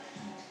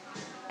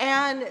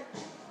 And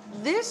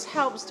this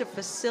helps to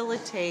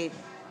facilitate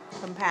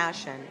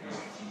compassion.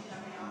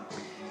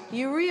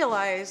 You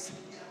realize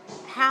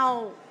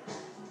how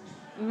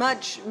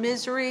much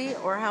misery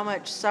or how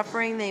much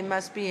suffering they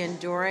must be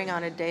enduring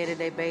on a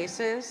day-to-day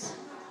basis.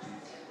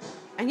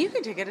 And you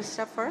can take it a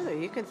step further.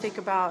 You can think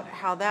about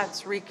how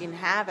that's wreaking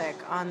havoc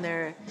on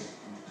their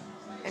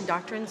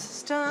endocrine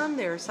system,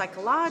 their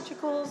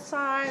psychological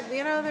side,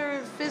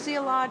 their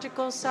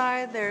physiological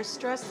side, their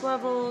stress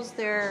levels,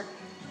 their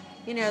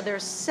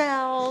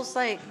cells,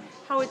 like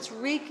how it's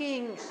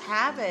wreaking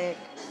havoc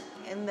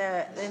in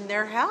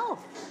their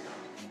health.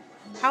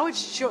 How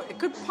it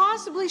could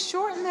possibly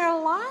shorten their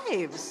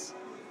lives.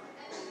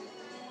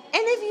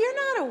 And if you're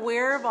not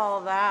aware of all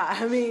of that,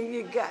 I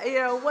mean,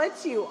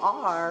 once you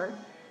are,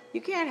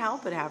 you can't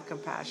help but have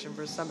compassion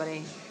for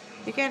somebody.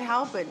 You can't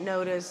help but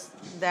notice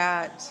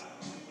that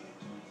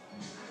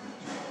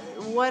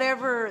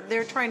whatever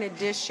they're trying to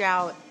dish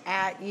out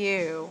at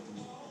you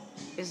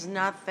is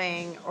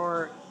nothing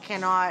or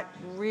cannot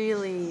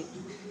really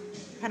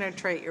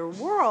penetrate your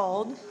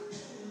world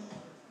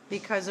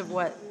because of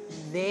what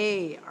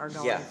they are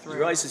going through. You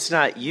realize it's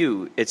not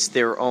you, it's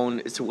their own,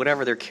 it's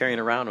whatever they're carrying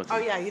around with them.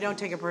 Oh yeah, you don't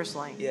take it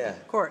personally. Yeah.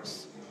 Of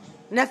course.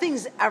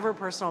 Nothing's ever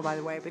personal, by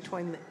the way.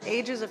 Between the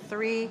ages of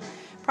 3,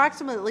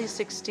 approximately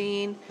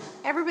 16,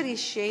 everybody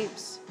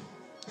shapes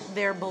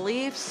their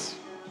beliefs,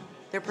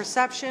 their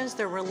perceptions,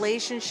 their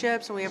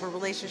relationships, and we have a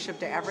relationship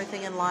to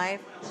everything in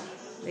life.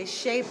 They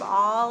shape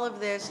all of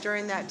this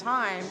during that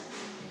time,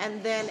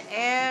 and then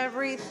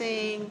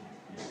everything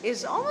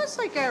is almost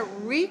like a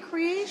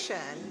recreation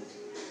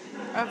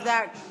of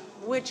that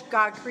which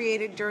God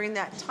created during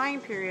that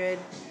time period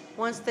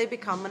once they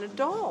become an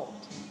adult.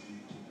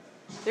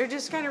 They're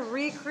just kind of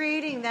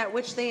recreating that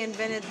which they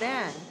invented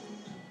then.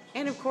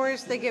 And of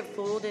course, they get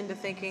fooled into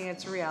thinking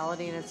it's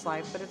reality and it's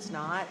life, but it's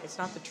not. It's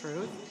not the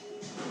truth.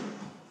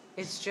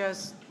 It's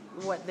just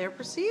what they're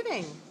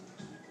perceiving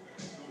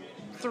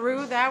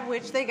through that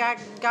which they got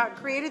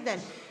created then.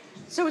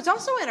 So it's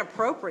also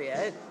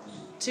inappropriate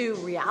to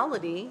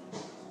reality.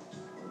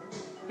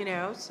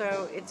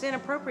 So it's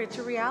inappropriate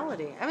to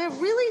reality. I mean,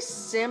 a really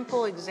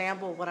simple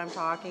example of what I'm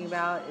talking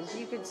about is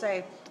you could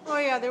say, oh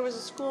yeah, there was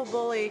a school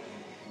bully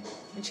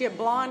and she had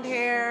blonde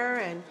hair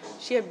and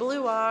she had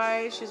blue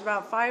eyes. She's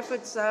about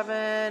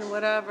 5'7",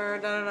 whatever,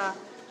 da-da-da.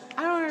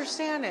 I don't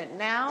understand it.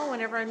 Now,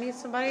 whenever I meet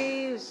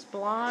somebody who's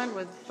blonde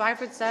with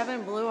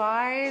 5'7", blue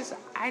eyes,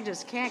 I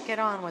just can't get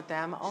on with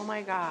them. Oh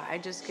my God, I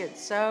just get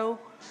so,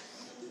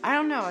 I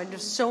don't know, I'm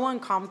just so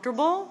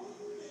uncomfortable.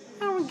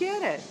 I don't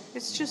get it.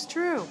 It's just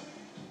true.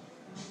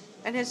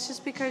 And it's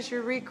just because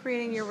you're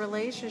recreating your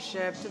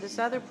relationship to this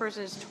other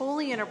person is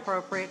totally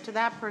inappropriate to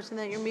that person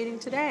that you're meeting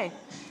today.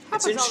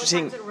 It's Happens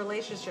interesting. all the time in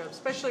relationships,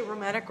 especially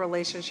romantic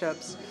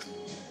relationships,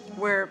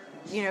 where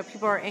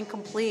people are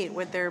incomplete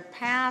with their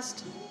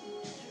past.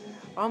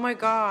 Oh my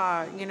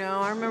God,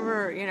 I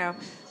remember,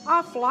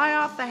 I'll fly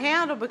off the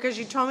handle because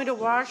you told me to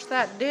wash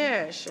that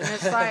dish, and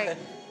it's like,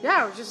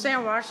 yeah, I was just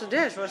saying wash the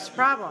dish. What's the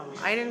problem?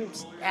 I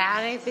didn't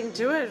add anything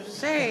to it. Just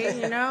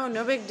say,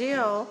 no big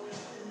deal.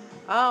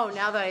 Oh,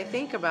 now that I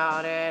think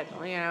about it,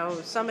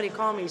 somebody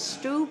called me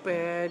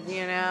stupid,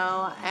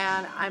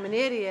 and I'm an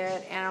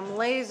idiot, and I'm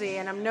lazy,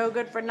 and I'm no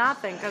good for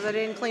nothing because I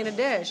didn't clean a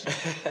dish.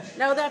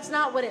 No, that's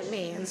not what it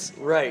means.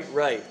 Right.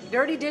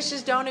 Dirty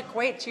dishes don't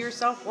equate to your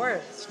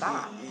self-worth.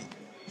 Stop.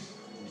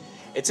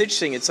 It's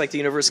interesting. It's like the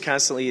universe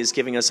constantly is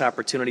giving us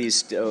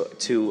opportunities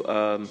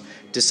to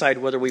decide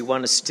whether we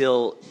want to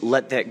still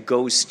let that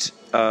ghost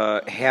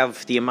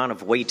have the amount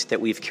of weight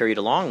that we've carried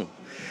along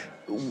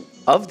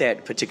of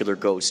that particular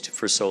ghost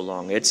for so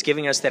long. It's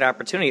giving us that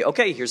opportunity.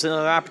 Okay, here's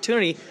another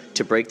opportunity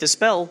to break the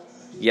spell.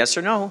 Yes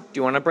or no? Do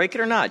you want to break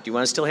it or not? Do you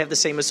want to still have the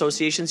same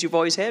associations you've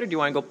always had, or do you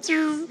want to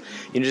go,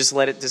 just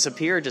let it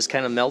disappear, just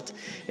kind of melt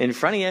in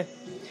front of you?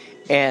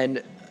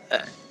 And,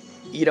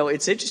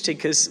 it's interesting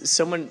because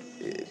someone,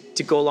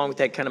 to go along with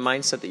that kind of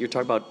mindset that you're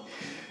talking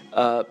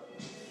about,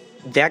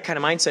 that kind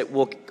of mindset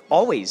will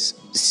always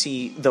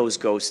see those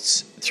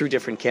ghosts through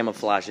different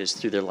camouflages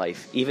through their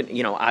life.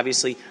 Even,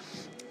 obviously,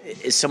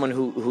 is someone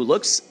who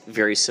looks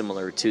very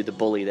similar to the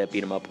bully that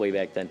beat him up way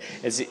back then.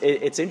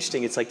 It's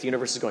interesting. It's like the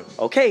universe is going,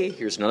 okay,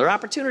 here's another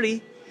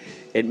opportunity.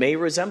 It may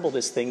resemble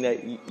this thing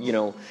that,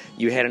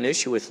 you had an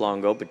issue with long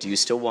ago, but do you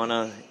still want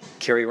to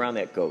carry around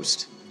that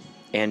ghost?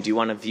 And do you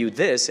want to view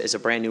this as a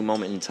brand new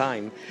moment in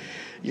time?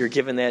 You're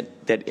given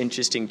that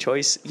interesting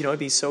choice. It'd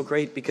be so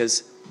great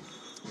because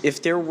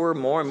if there were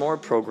more and more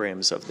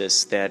programs of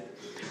this that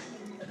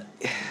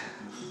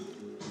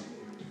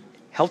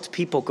helped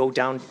people go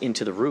down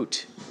into the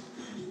root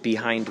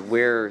behind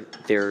where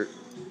their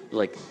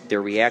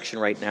reaction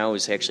right now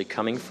is actually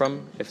coming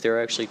from, if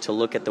they're actually to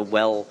look at the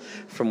well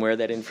from where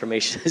that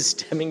information is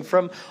stemming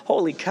from,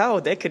 holy cow,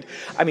 that could,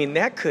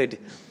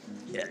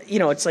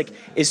 it's like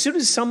as soon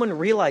as someone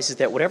realizes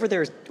that whatever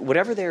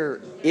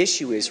their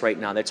issue is right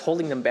now that's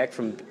holding them back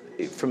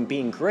from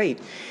being great,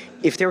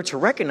 if they were to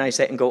recognize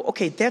that and go,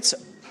 okay, that's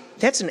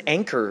That's an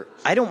anchor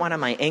I don't want on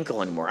my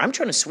ankle anymore. I'm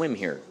trying to swim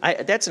here.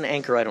 That's an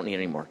anchor I don't need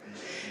anymore.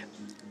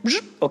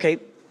 Okay,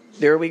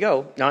 there we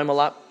go. Now I'm a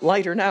lot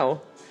lighter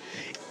now.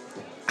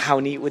 How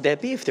neat would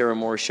that be if there were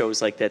more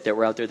shows like that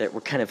were out there that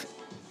were kind of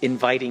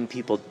inviting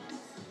people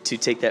to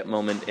take that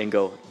moment and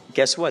go,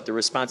 guess what? The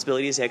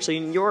responsibility is actually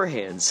in your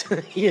hands.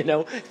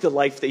 The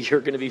life that you're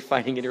going to be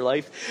finding in your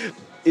life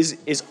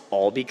is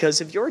all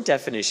because of your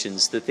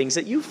definitions, the things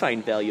that you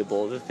find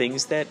valuable, the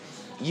things that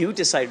you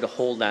decided to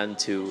hold on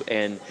to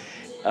and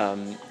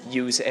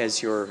use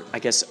as your, I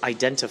guess,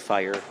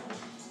 identifier.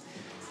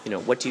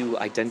 What do you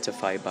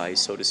identify by,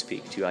 so to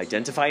speak? Do you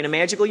identify in a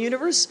magical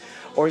universe?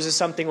 Or is it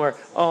something where,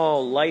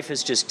 oh, life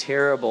is just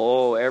terrible,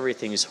 oh,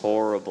 everything is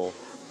horrible?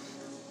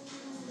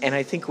 And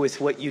I think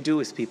with what you do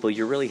with people,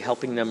 you're really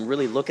helping them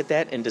really look at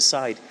that and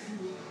decide,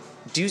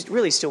 do you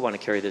really still want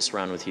to carry this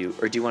around with you?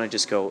 Or do you want to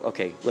just go,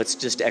 okay, let's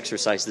just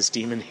exorcise this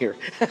demon here?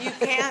 You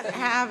can't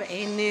have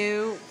a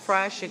new,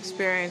 fresh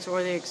experience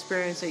or the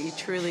experience that you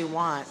truly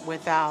want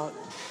without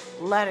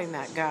letting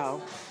that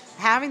go.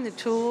 Having the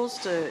tools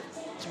to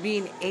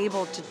being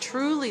able to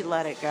truly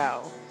let it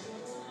go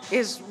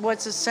is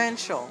what's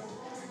essential.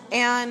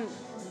 And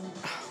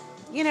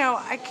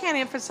I can't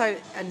emphasize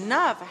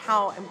enough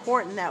how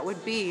important that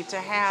would be to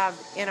have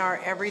in our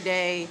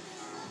everyday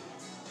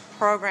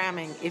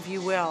programming, if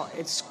you will,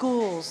 at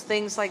schools,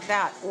 things like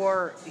that,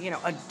 or,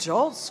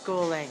 adult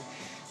schooling.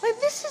 Like,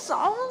 this is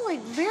all,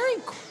 very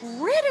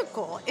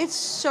critical. It's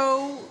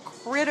so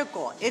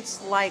critical.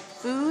 It's like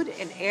food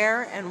and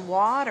air and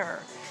water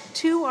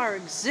to our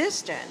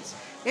existence,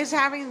 is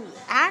having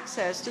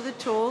access to the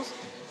tools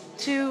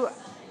to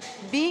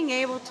being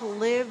able to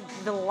live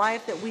the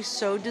life that we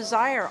so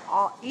desire.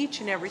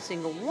 Each and every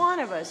single one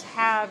of us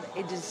have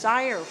a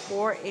desire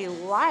for a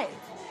life,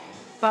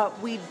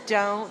 but we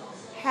don't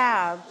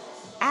have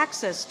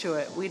access to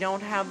it. We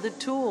don't have the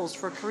tools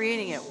for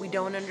creating it. We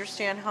don't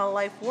understand how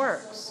life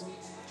works.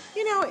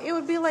 It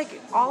would be like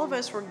all of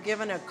us were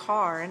given a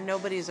car and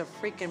nobody's a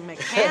freaking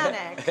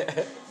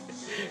mechanic.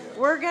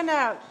 We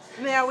got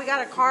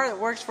a car that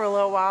works for a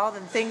little while,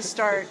 then things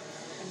start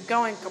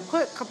going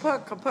kaput.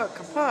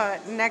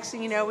 And next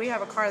thing you know, we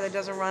have a car that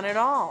doesn't run at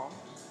all.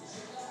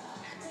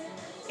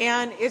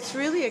 And it's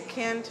really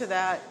akin to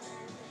that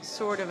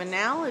sort of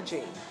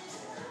analogy.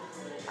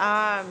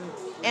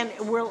 And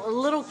we're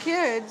little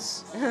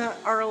kids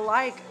are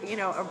like,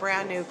 a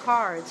brand new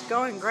car. It's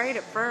going great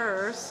at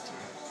first.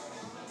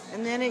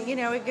 And then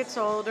it gets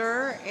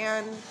older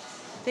and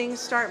things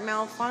start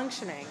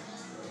malfunctioning.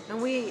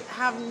 And we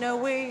have no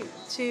way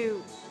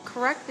to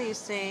correct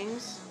these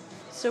things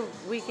so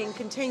we can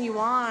continue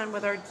on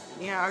with our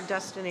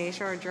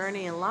destination, our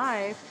journey in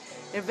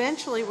life.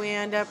 Eventually we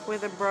end up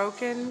with a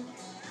broken,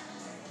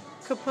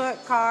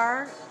 kaput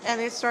car, and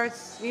it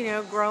starts,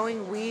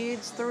 growing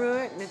weeds through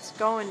it, and it's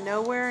going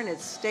nowhere, and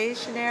it's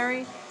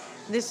stationary.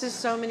 This is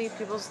so many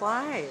people's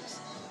lives.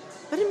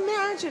 But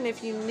imagine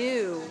if you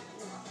knew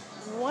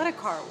what a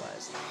car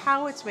was,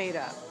 how it's made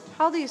up,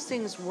 how these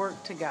things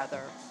work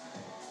together.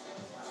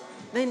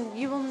 Then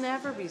you will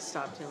never be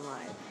stopped in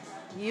life.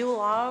 You will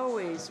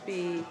always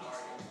be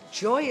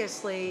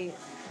joyously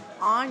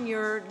on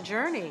your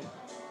journey,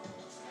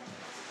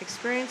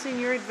 experiencing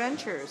your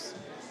adventures.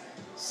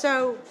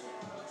 So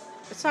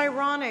it's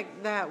ironic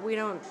that we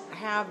don't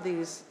have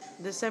this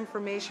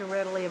information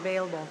readily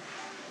available,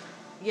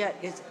 yet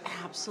it's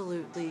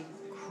absolutely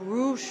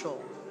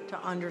crucial to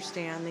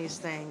understand these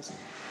things.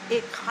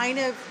 It kind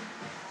of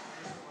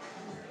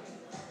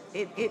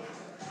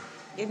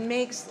it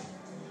makes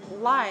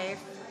life,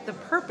 the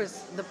purpose,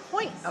 the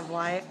point of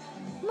life,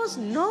 almost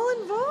null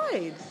and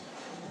void.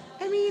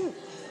 I mean,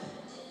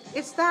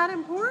 it's that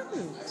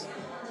important.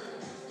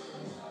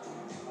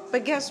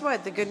 But guess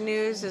what? The good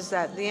news is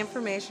that the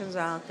information's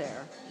out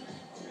there.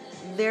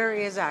 There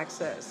is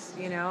access,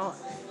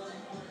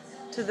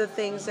 to the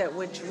things that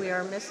which we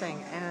are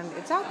missing, and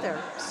it's out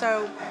there.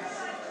 So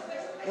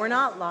we're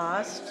not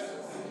lost.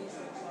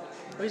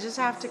 We just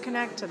have to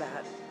connect to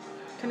that.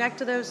 Connect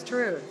to those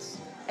truths.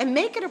 And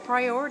make it a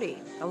priority,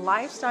 a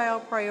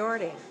lifestyle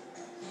priority.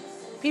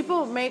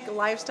 People make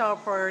lifestyle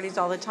priorities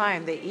all the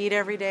time. They eat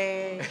every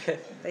day.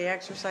 They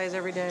exercise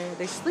every day.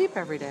 They sleep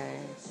every day.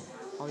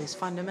 All these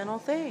fundamental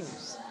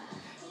things.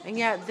 And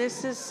yet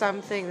this is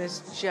something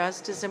that's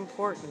just as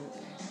important,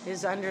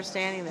 is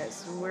understanding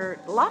this.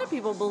 A lot of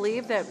people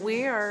believe that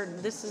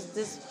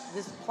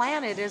this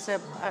planet is a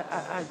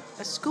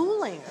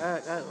schooling,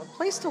 a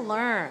place to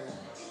learn.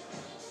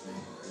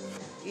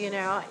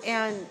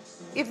 And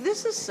if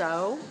this is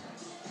so,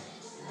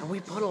 and we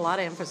put a lot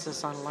of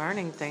emphasis on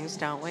learning things,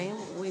 don't we?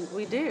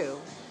 We do.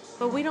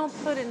 But we don't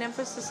put an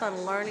emphasis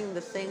on learning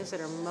the things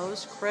that are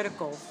most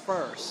critical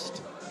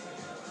first,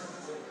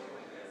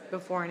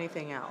 before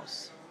anything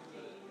else.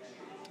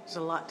 There's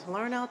a lot to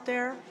learn out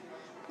there,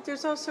 but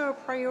there's also a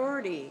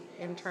priority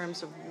in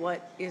terms of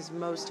what is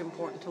most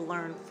important to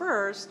learn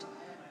first,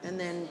 and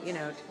then,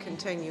 to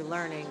continue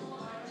learning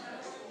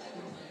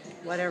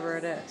whatever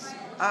it is.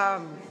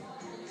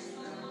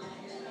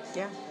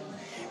 Yeah.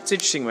 It's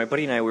interesting. My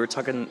buddy and I, we were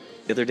talking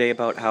the other day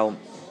about how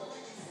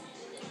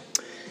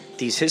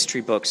these history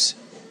books,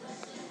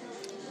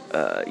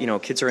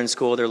 kids are in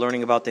school, they're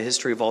learning about the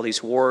history of all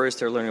these wars,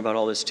 they're learning about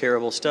all this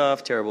terrible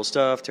stuff, terrible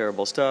stuff,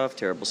 terrible stuff,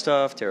 terrible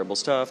stuff, terrible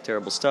stuff,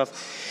 terrible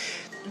stuff.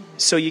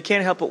 So you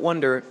can't help but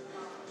wonder,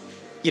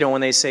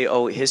 when they say,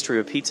 oh, history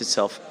repeats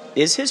itself,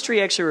 is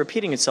history actually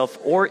repeating itself,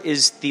 or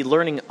is the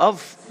learning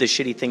of the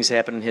shitty things that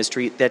happen in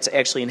history that's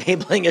actually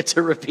enabling it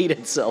to repeat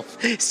itself?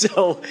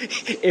 So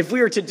if we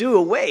were to do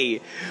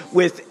away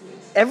with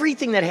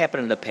everything that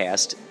happened in the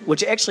past,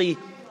 which actually,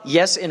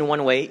 yes, in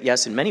one way,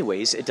 yes, in many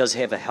ways, it does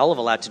have a hell of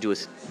a lot to do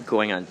with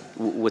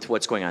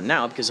what's going on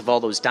now, because of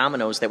all those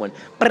dominoes that went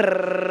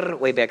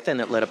way back then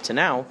that led up to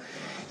now.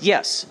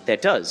 Yes,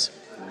 that does.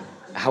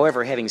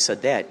 However, having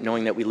said that,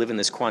 knowing that we live in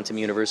this quantum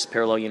universe,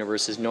 parallel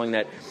universes, knowing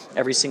that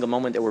every single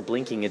moment that we're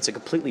blinking, it's a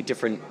completely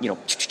different,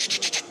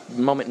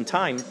 moment in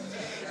time.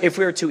 If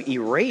we were to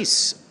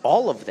erase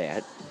all of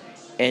that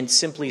and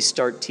simply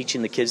start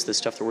teaching the kids the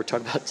stuff that we're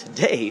talking about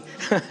today,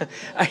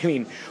 I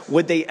mean,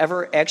 would they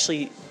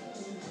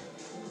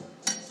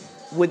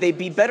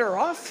be better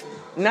off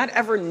not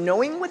ever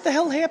knowing what the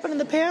hell happened in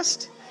the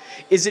past?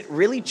 Is it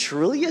really,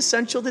 truly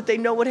essential that they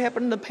know what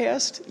happened in the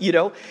past?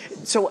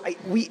 So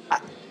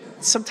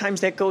sometimes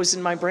that goes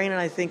in my brain,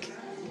 and I think,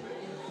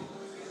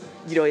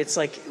 it's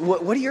like,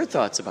 what are your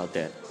thoughts about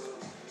that?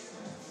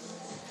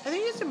 I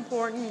think it's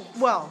important.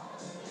 Well,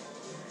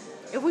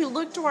 if we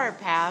look to our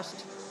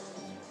past,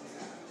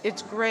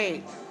 it's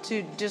great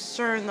to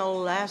discern the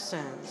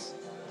lessons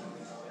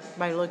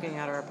by looking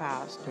at our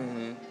past.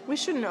 Mm-hmm. We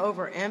shouldn't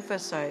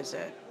overemphasize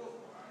it.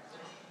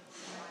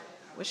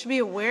 We should be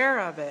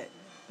aware of it.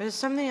 But it's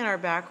something in our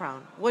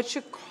background. What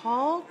should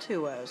call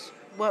to us?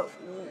 What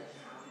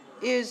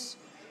is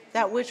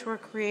that which we're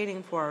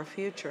creating for our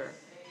future?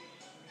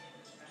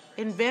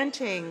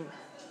 Inventing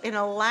and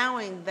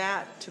allowing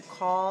that to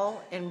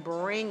call and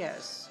bring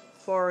us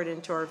forward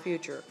into our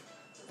future.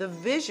 The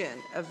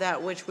vision of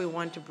that which we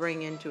want to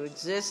bring into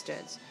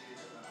existence.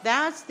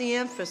 That's the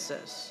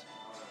emphasis.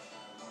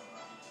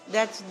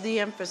 That's the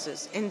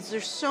emphasis. And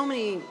there's so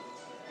many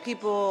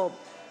people,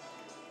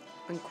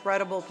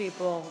 incredible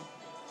people,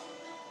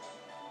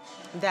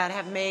 that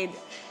have made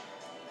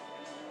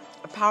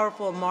a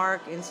powerful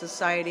mark in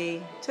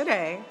society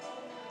today,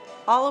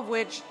 all of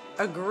which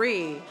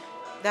agree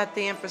that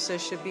the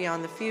emphasis should be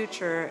on the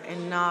future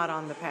and not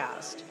on the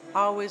past.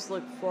 Always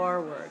look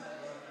forward.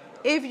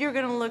 If you're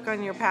going to look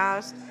on your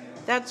past,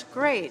 that's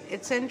great.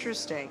 It's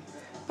interesting.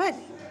 But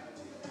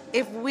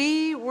if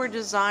we were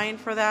designed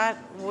for that,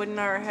 wouldn't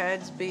our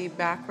heads be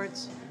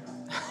backwards?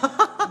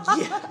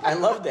 Yeah, I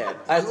love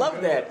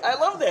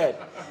that.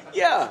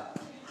 Yeah.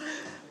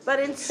 But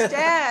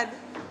instead,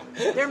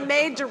 they're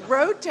made to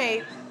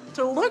rotate,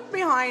 to look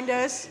behind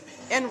us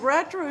in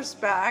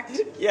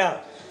retrospect.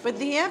 Yeah. But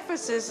the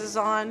emphasis is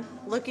on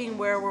looking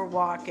where we're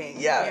walking.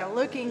 Yeah.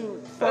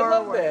 Looking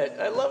forward.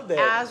 I love that.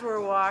 As we're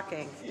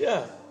walking.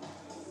 Yeah.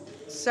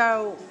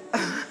 So,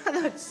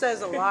 that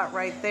says a lot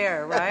right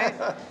there, right?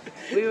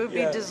 We would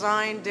be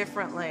designed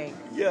differently.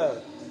 Yeah.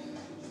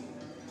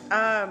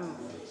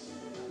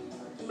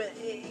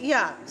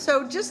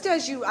 So just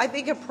as I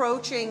think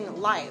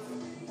approaching life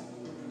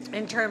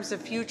in terms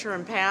of future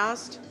and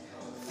past,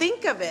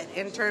 think of it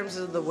in terms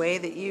of the way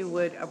that you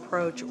would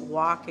approach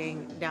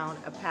walking down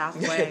a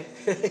pathway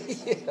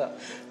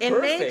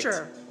in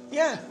nature.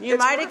 Yeah. You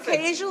might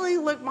occasionally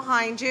look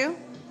behind you,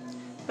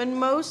 but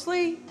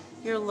mostly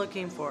you're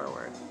looking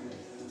forward.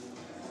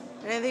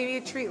 And I think if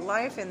you treat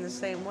life in the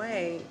same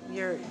way,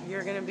 you're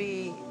going to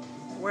be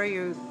where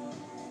you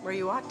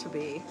ought to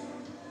be.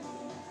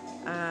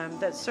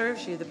 That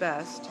serves you the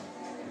best.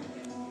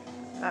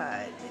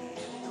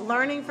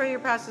 Learning from your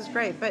past is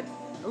great, but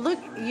look,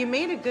 you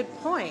made a good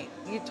point.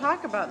 You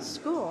talk about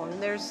school,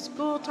 and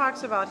school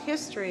talks about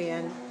history,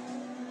 and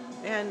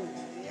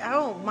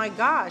oh my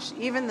gosh,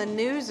 even the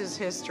news is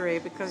history,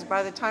 because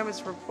by the time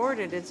it's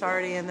reported, it's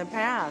already in the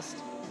past.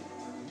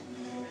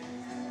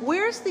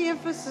 Where's the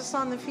emphasis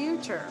on the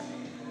future?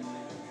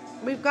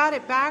 We've got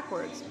it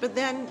backwards, but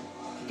then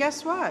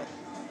guess what?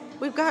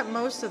 We've got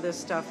most of this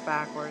stuff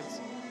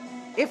backwards.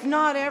 If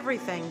not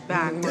everything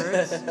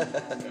backwards.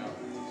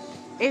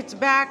 It's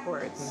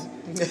backwards.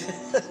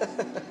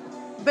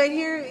 But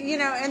here,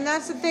 and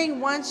that's the thing,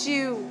 once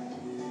you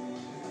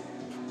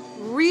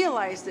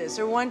realize this,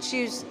 or once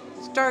you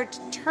start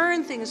to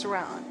turn things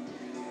around,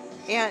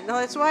 and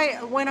that's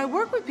why when I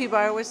work with people,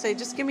 I always say,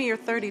 just give me your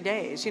 30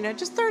 days,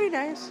 just 30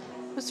 days.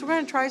 So we're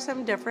going to try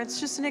something different. It's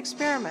just an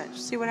experiment.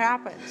 Just see what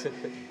happens.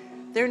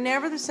 They're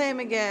never the same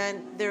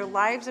again. Their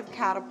lives have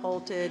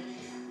catapulted.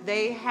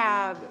 They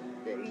have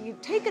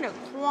taken a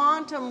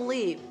quantum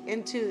leap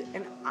into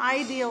an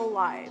ideal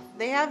life.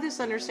 They have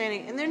this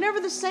understanding, and they're never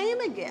the same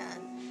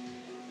again.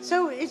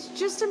 So it's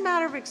just a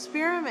matter of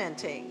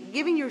experimenting,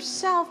 giving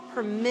yourself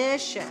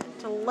permission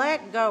to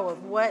let go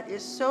of what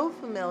is so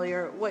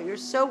familiar, what you're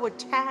so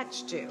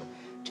attached to.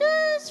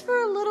 Just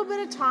for a little bit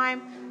of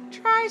time,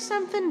 try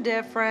something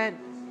different,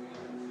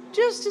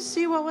 just to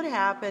see what would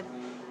happen.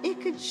 It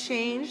could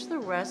change the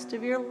rest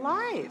of your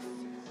life.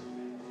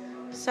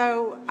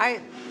 So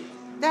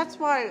that's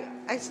why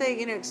I say,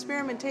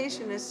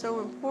 experimentation is so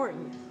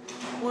important.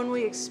 When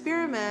we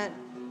experiment,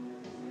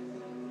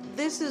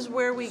 this is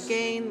where we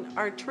gain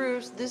our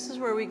truths. This is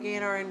where we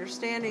gain our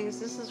understandings.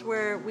 This is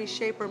where we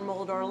shape or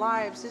mold our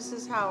lives. This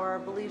is how our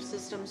belief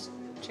systems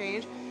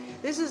change.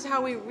 This is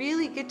how we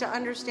really get to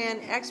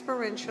understand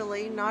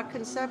experientially, not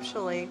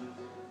conceptually,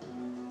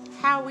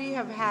 how we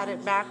have had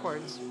it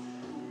backwards,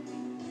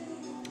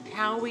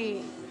 how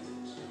we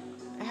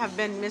have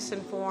been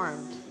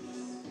misinformed.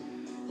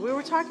 We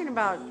were talking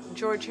about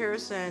George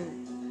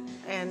Harrison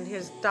and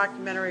his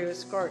documentary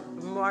with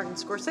Martin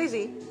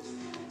Scorsese,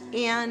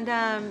 and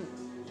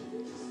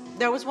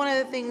that was one of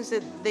the things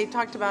that they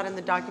talked about in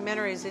the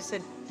documentaries. They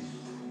said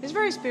he's a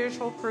very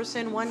spiritual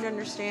person, wanted to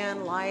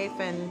understand life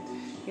and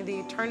the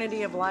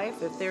eternity of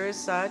life, if there is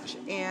such,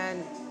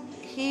 and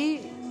he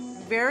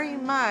very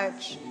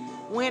much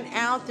went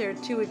out there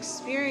to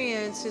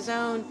experience his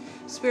own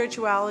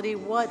spirituality,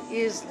 what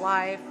is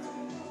life,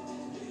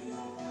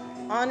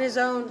 on his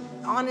own.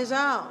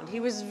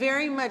 He was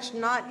very much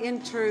not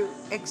into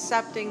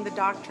accepting the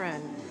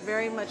doctrine,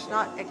 very much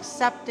not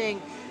accepting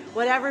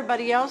what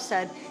everybody else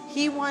said.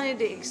 He wanted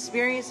to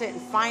experience it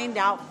and find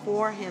out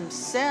for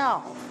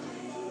himself.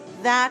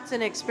 That's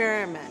an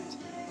experiment.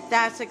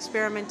 That's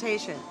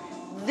experimentation.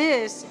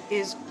 This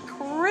is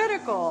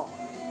critical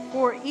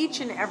for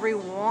each and every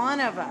one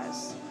of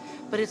us.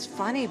 But it's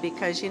funny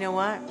because you know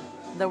what?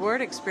 The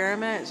word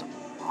experiment is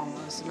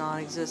almost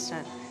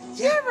non-existent.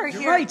 Do you ever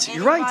hear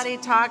anybody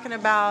talking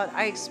about,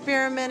 I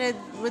experimented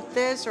with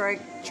this, or I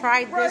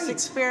tried this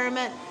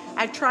experiment,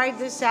 I tried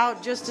this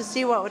out just to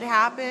see what would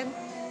happen?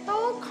 The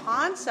whole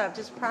concept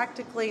is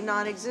practically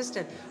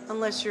non-existent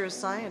unless you're a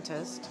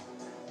scientist.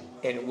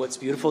 And what's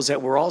beautiful is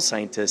that we're all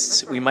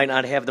scientists. We might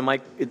not have the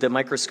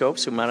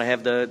microscopes, we might not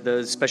have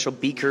the special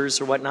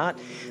beakers or whatnot,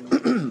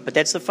 but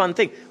that's the fun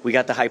thing. We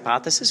got the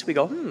hypothesis. We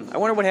go, I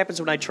wonder what happens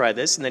when I try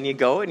this, and then you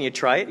go and you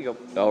try it. You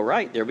go, all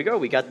right, there we go.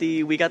 We got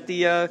the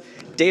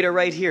data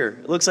right here.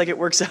 It looks like it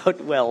works out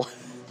well.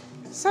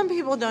 Some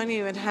people don't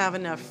even have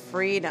enough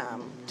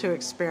freedom to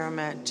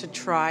experiment, to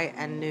try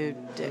a new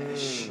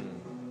dish.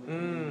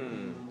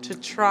 To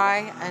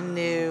try a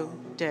new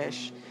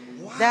dish.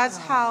 Wow. That's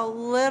how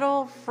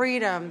little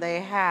freedom they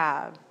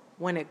have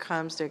when it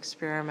comes to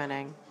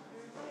experimenting.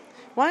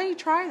 Why don't you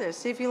try this?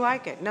 See if you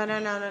like it. No,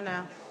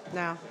 I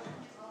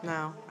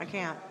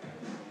can't.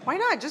 Why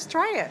not? Just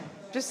try it.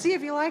 Just see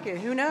if you like it.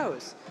 Who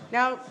knows?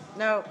 No,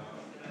 I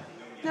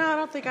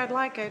don't think I'd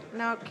like it.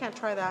 No, can't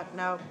try that.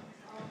 No.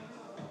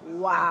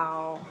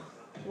 Wow.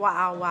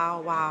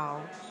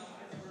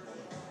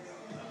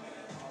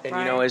 And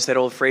as that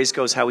old phrase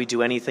goes, how we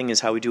do anything is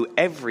how we do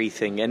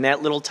everything. And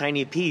that little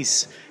tiny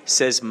piece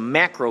says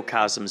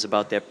macrocosms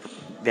about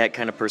that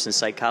kind of person's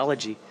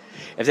psychology.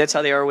 If that's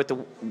how they are with the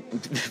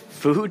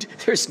food,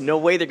 there's no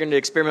way they're going to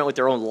experiment with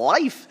their own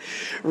life,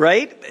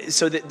 right?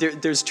 So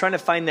there's trying to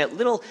find that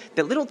little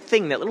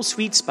thing, that little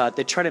sweet spot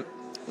that try to,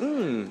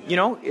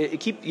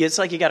 it's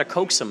like you got to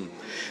coax them.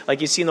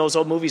 Like you see in those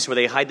old movies where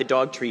they hide the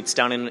dog treats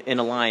down in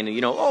a line.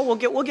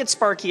 We'll get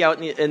Sparky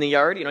out in the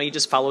yard. He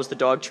just follows the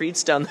dog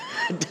treats down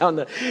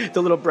the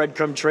little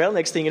breadcrumb trail.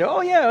 Next thing you know,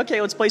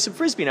 let's play some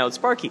Frisbee now with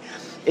Sparky.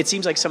 It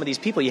seems like some of these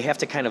people, you have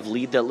to kind of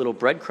lead that little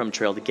breadcrumb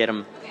trail to get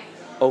them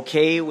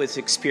okay with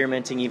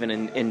experimenting even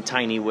in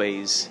tiny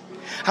ways.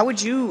 How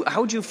would you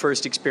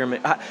first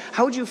experiment?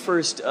 How would you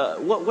first?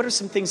 What are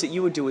some things that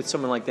you would do with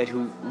someone like that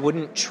who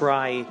wouldn't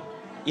try?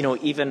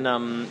 Even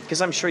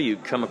because I'm sure you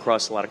come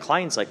across a lot of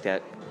clients like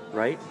that,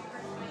 right?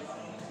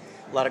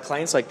 A lot of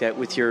clients like that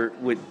with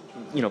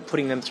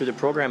putting them through the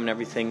program and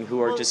everything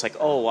who are just like,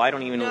 I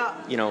don't even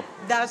know.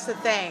 That's the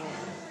thing.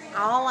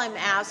 All I'm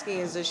asking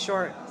is a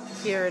short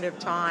period of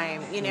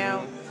time.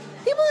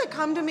 People that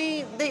come to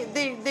me,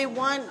 they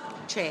want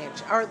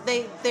change, or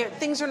their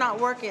things are not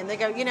working. They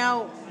go,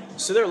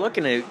 So they're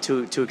looking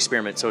to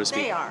experiment, so to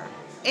speak. They are.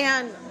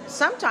 And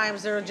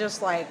sometimes they're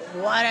just like,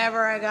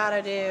 whatever I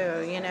gotta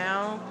do,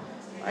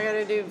 I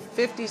gotta do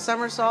 50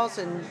 somersaults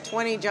and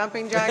 20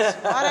 jumping jacks,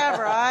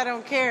 whatever, I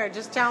don't care.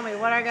 Just tell me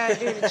what I gotta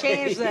do to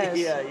change this.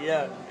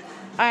 Yeah.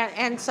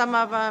 And some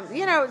of them,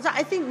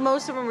 I think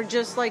most of them are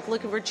just like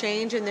looking for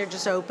change, and they're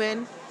just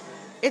open.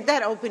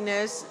 That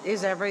openness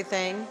is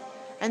everything.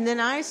 And then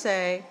I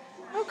say,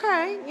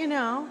 okay,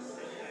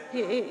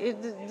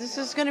 this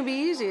is going to be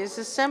easy. This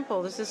is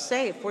simple. This is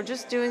safe. We're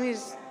just doing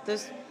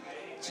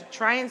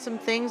trying some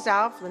things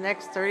out for the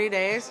next 30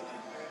 days.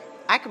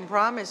 I can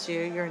promise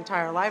you your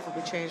entire life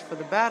will be changed for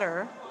the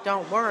better.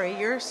 Don't worry,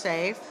 you're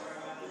safe.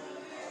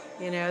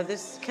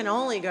 This can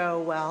only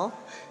go well.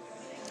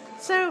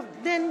 So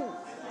then,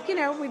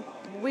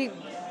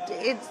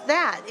 it's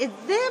that. It's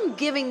them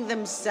giving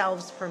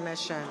themselves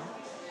permission.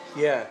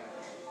 Yeah.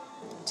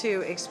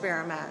 To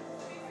experiment.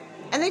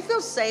 And they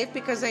feel safe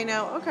because they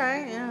know,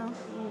 okay, in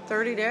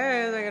 30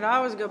 days, I can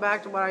always go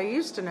back to what I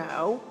used to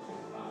know.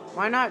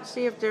 Why not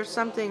see if there's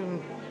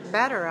something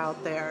better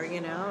out there, or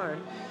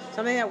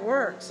something that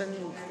works? And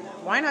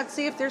why not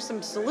see if there's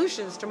some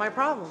solutions to my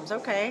problems?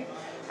 Okay.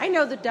 I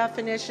know the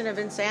definition of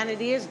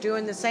insanity is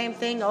doing the same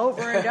thing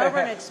over and over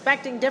and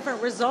expecting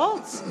different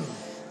results.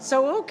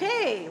 So,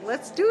 okay,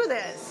 let's do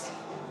this.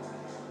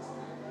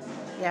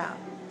 Yeah.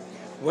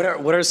 What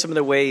are some of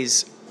the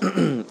ways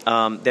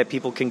that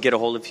people can get a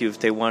hold of you if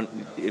they want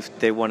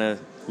to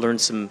learn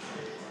some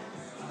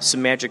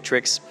magic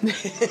tricks?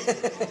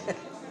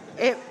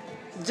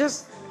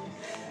 Just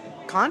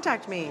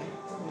contact me.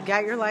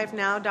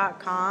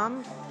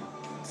 GetYourLifeNow.com.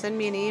 Send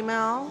me an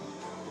email.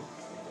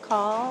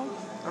 Call.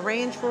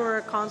 Arrange for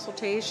a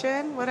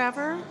consultation.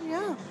 Whatever.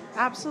 Yeah,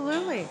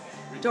 absolutely.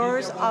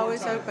 Doors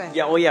always open.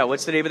 Yeah. Oh, yeah.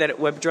 What's the name of that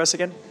web address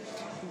again?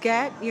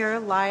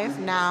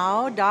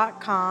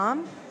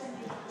 GetYourLifeNow.com.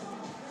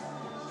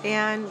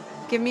 And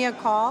give me a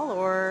call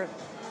or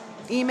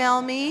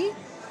email me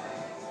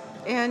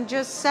and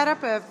just set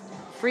up a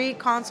free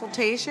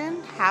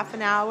consultation, half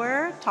an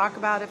hour, talk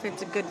about if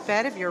it's a good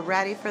fit, if you're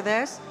ready for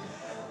this.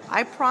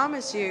 I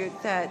promise you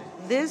that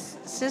this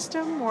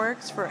system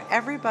works for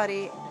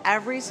everybody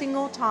every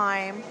single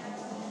time.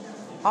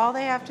 All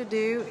they have to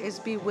do is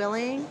be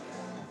willing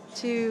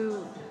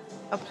to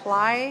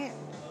apply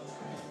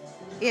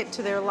it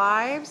to their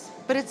lives.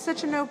 But it's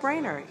such a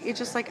no-brainer. It's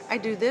just like, I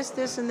do this,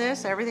 this, and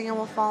this, everything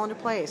will fall into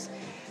place.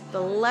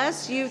 The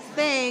less you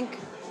think,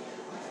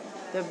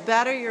 the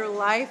better your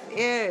life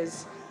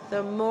is.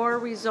 The more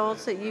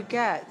results that you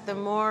get, the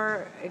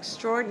more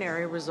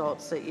extraordinary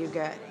results that you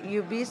get.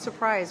 You'd be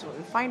surprised when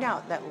you find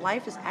out that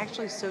life is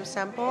actually so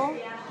simple,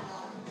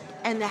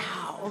 and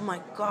how, oh my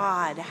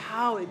God,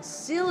 how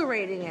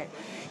exhilarating it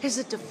is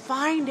it to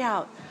find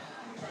out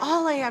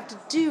all I have to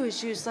do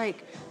is use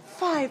like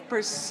 5%,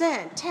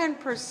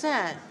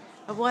 10%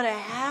 of what I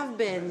have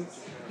been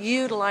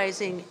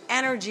utilizing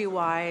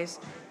energy-wise,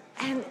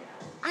 and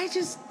I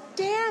just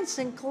dance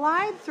and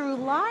glide through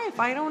life.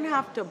 I don't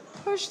have to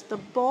push the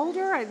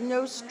boulder. I have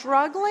no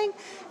struggling.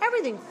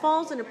 Everything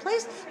falls into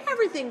place.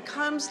 Everything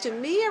comes to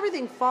me.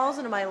 Everything falls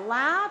into my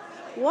lap.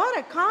 What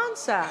a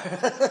concept.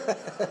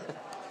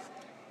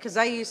 Because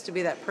I used to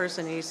be that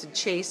person who used to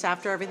chase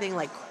after everything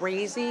like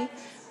crazy.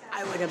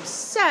 I would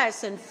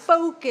obsess and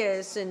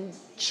focus and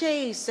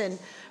chase and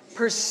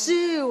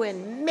pursue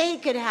and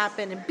make it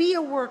happen and be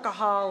a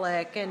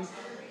workaholic and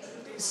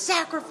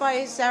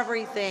sacrifice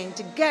everything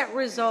to get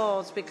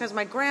results because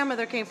my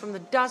grandmother came from the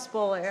Dust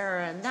Bowl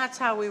era and that's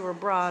how we were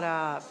brought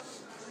up.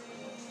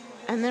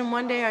 And then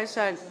one day I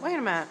said, wait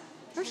a minute,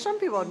 there's some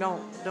people who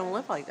don't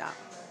live like that.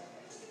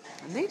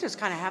 And they just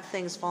kind of have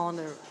things fall in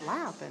their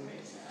lap, and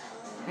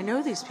I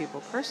know these people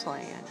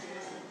personally, and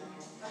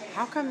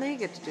how come they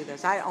get to do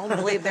this? I don't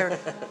believe that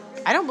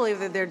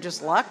they're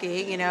just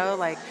lucky,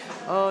 like,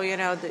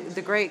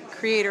 the great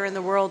creator in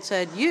the world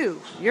said,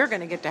 you're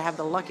going to get to have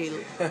the lucky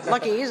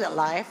exit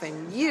life,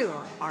 and you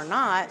are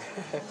not.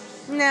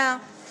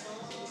 No,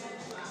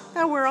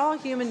 we're all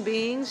human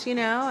beings,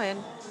 and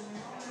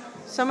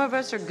some of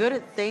us are good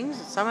at things,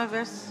 and some of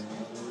us,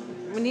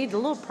 we need a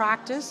little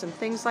practice and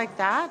things like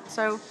that.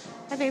 So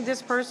I think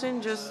this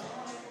person just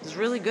is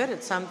really good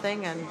at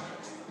something, and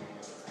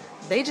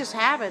they just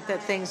have it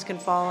that things can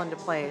fall into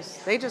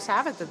place. They just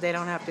have it that they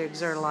don't have to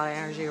exert a lot of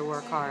energy or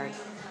work hard.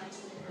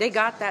 They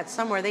got that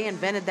somewhere. They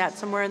invented that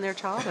somewhere in their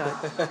childhood.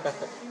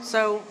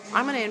 So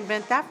I'm going to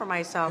invent that for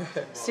myself.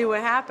 See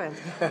what happens.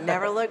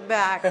 Never look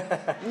back.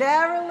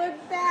 Never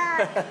look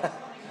back.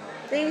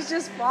 Things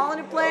just fall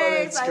into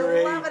place. Oh, that's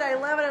great. I love it. I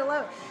love it. I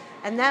love it.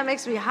 And that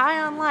makes me high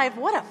on life.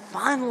 What a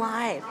fun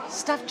life.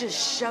 Stuff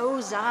just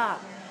shows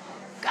up.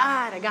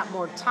 God, I got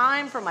more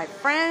time for my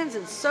friends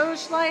and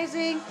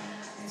socializing.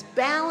 It's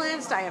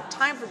balanced. I have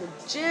time for the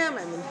gym.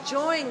 I'm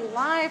enjoying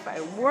life.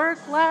 I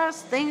work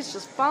less. Things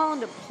just fall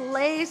into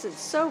place.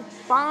 It's so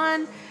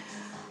fun.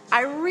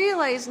 I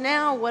realize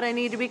now what I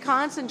need to be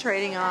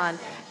concentrating on.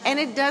 And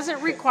it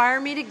doesn't require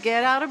me to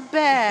get out of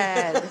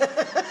bed.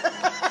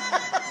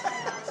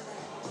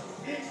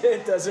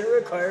 It doesn't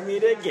require me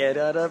to get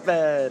out of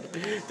bed.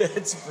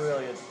 That's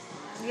brilliant.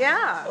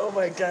 Yeah. Oh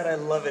my God, I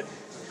love it.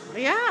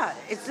 Yeah.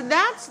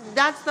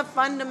 That's the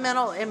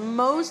fundamental and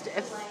most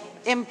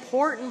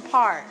important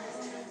part,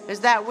 is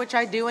that which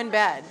I do in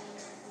bed.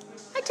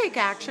 I take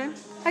action.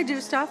 I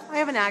do stuff. I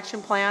have an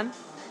action plan.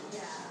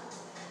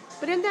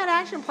 But in that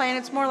action plan,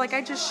 it's more like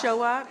I just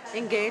show up,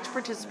 engage,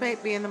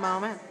 participate, be in the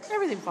moment.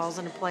 Everything falls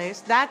into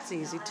place. That's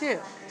easy too.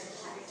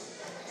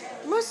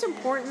 The most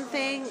important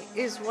thing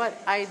is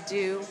what I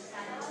do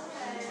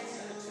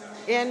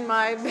in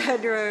my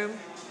bedroom,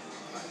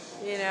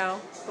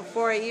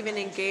 before I even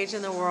engage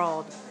in the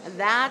world. And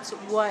that's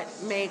what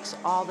makes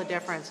all the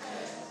difference.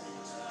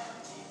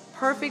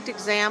 Perfect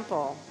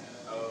example.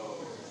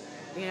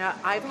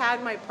 I've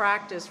had my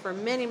practice for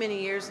many,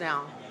 many years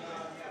now.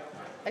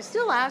 I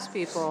still ask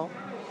people,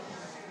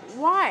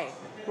 why?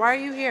 Why are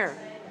you here?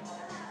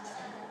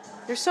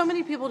 There's so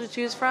many people to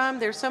choose from.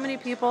 There's so many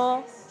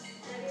people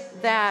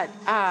that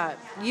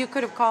you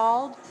could have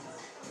called.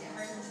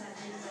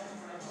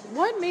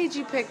 What made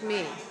you pick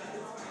me?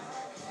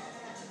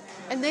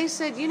 And they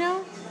said,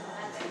 I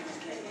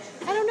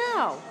don't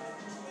know.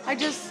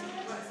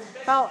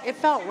 It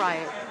felt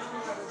right.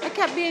 I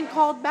kept being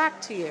called back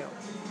to you.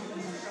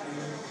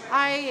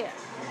 I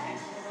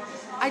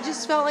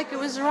just felt like it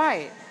was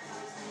right.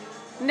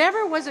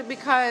 Never was it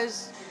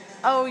because,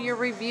 oh, your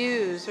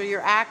reviews or your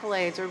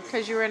accolades or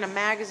because you were in a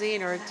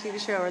magazine or a TV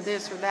show or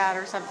this or that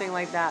or something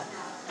like that.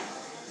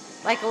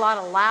 Like a lot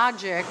of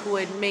logic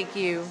would make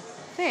you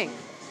think.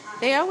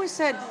 They always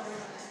said,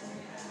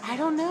 I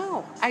don't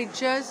know. I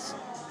just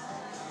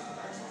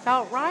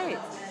felt right.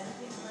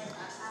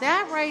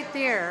 That right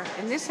there,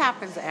 and this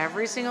happens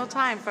every single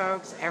time,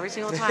 folks, every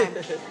single time.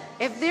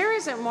 If there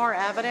isn't more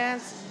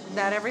evidence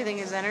that everything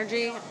is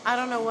energy, I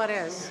don't know what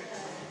is.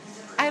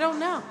 I don't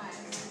know.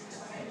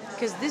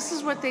 Because this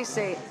is what they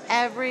say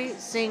every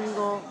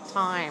single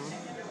time.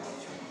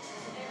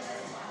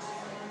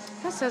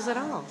 That says it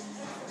all.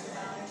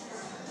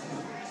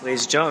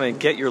 Ladies and gentlemen,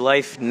 get your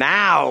life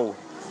now.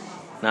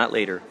 Not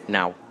later,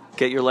 now.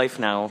 Get your life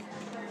now.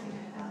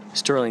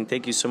 Sterling,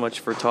 thank you so much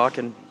for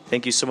talking.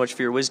 Thank you so much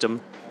for your wisdom.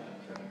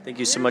 Thank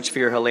you so much for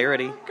your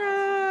hilarity.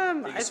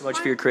 Welcome. Thank you so much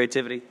for your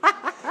creativity.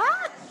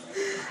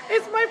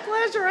 It's my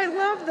pleasure. I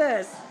love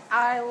this.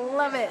 I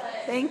love it.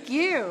 Thank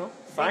you.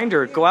 Find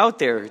her. Go out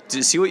there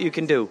to see what you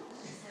can do.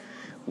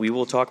 We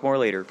will talk more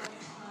later.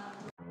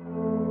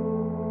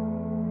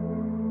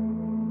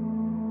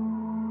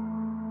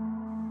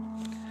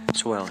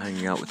 So while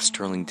hanging out with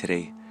Sterling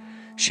today,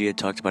 she had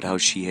talked about how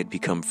she had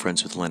become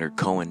friends with Leonard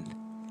Cohen.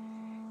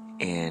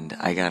 And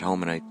I got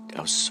home and I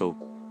was so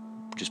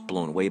just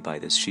blown away by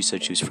this. She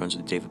said she was friends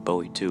with David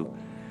Bowie too.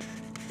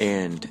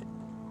 And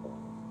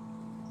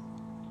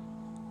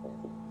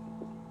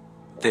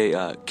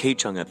the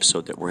K-Chung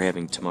episode that we're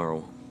having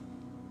tomorrow,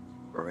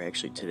 or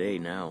actually today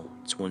now,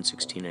 it's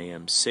 1:16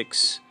 a.m.,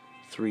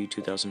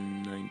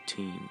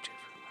 6/3/2019,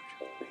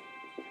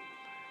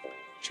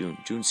 June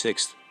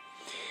 6th.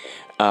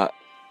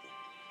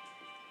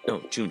 No,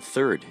 June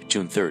 3rd,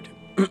 June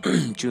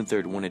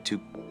 3rd, 1 at 2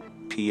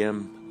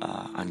 p.m.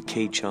 On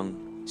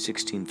K-Chung,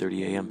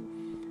 16:30 a.m.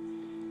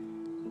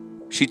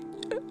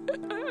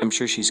 I'm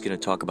sure she's going to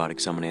talk about it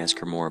because I'm going to ask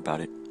her more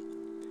about it.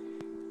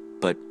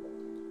 But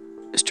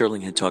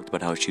Sterling had talked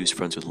about how she was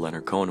friends with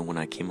Leonard Cohen, and when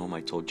I came home I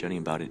told Jenny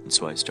about it, and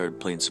so I started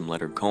playing some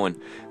Leonard Cohen,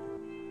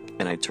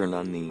 and I turned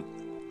on the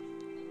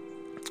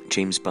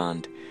James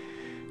Bond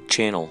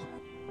channel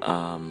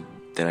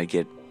that I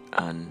get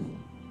on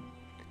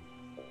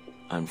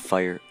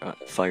Fire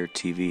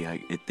TV.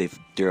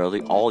 There are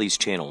all these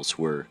channels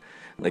where,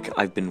 like,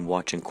 I've been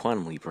watching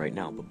Quantum Leap right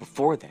now, but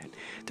before that,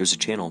 there's a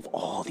channel of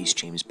all these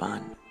James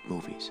Bond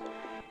movies,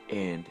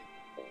 and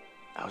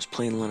I was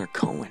playing Leonard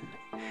Cohen,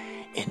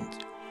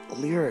 and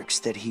lyrics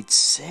that he'd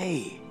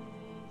say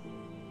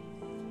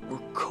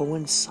were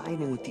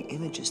coinciding with the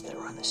images that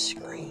were on the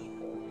screen.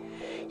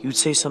 He would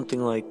say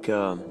something like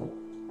a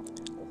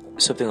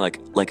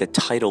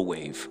tidal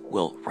wave.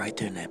 Well, right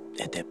there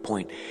at that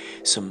point,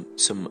 it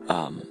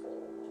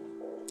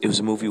was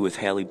a movie with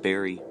Halle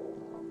Berry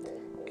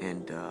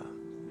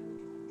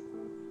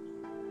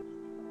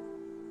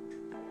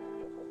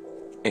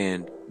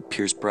and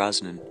Pierce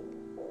Brosnan,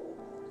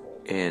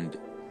 and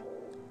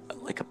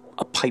like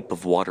a pipe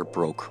of water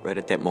broke right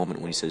at that moment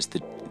when he says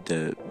the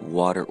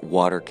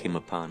water came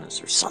upon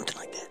us, or something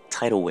like that,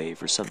 tidal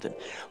wave or something.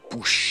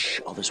 Whoosh,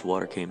 all this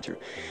water came through.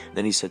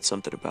 Then he said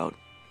something about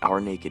our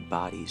naked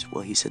bodies.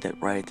 Well, he said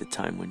that right at the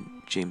time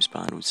when James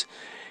Bond was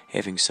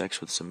having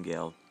sex with some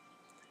gal.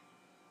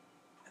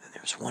 And then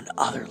there was one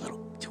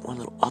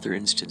little other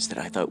instance that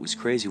I thought was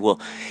crazy.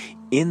 Well,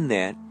 in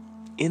that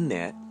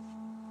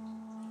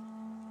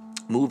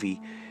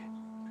movie,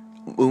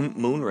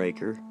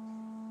 Moonraker.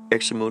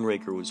 Actually,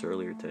 Moonraker was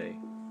earlier today.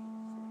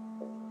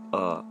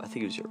 I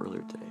think it was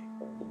earlier today.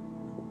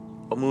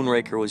 Oh,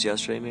 Moonraker was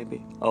yesterday,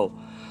 maybe? Oh.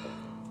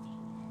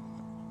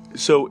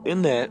 So,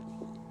 in that,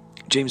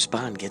 James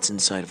Bond gets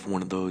inside of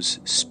one of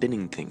those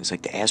spinning things,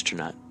 like the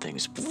astronaut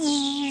things.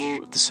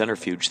 The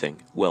centrifuge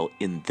thing. Well,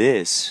 in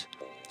this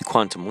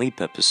Quantum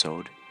Leap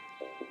episode,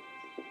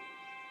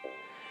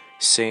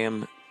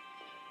 Sam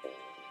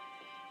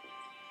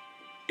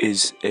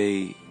is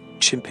a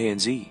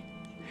chimpanzee,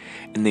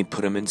 and they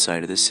put him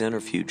inside of the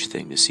centrifuge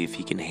thing to see if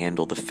he can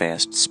handle the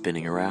fast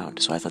spinning around.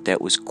 So I thought that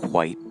was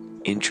quite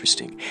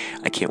interesting.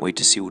 I can't wait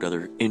to see what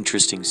other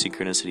interesting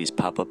synchronicities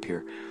pop up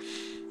here.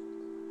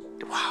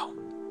 Wow,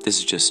 this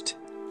is just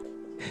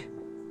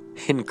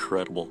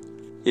incredible.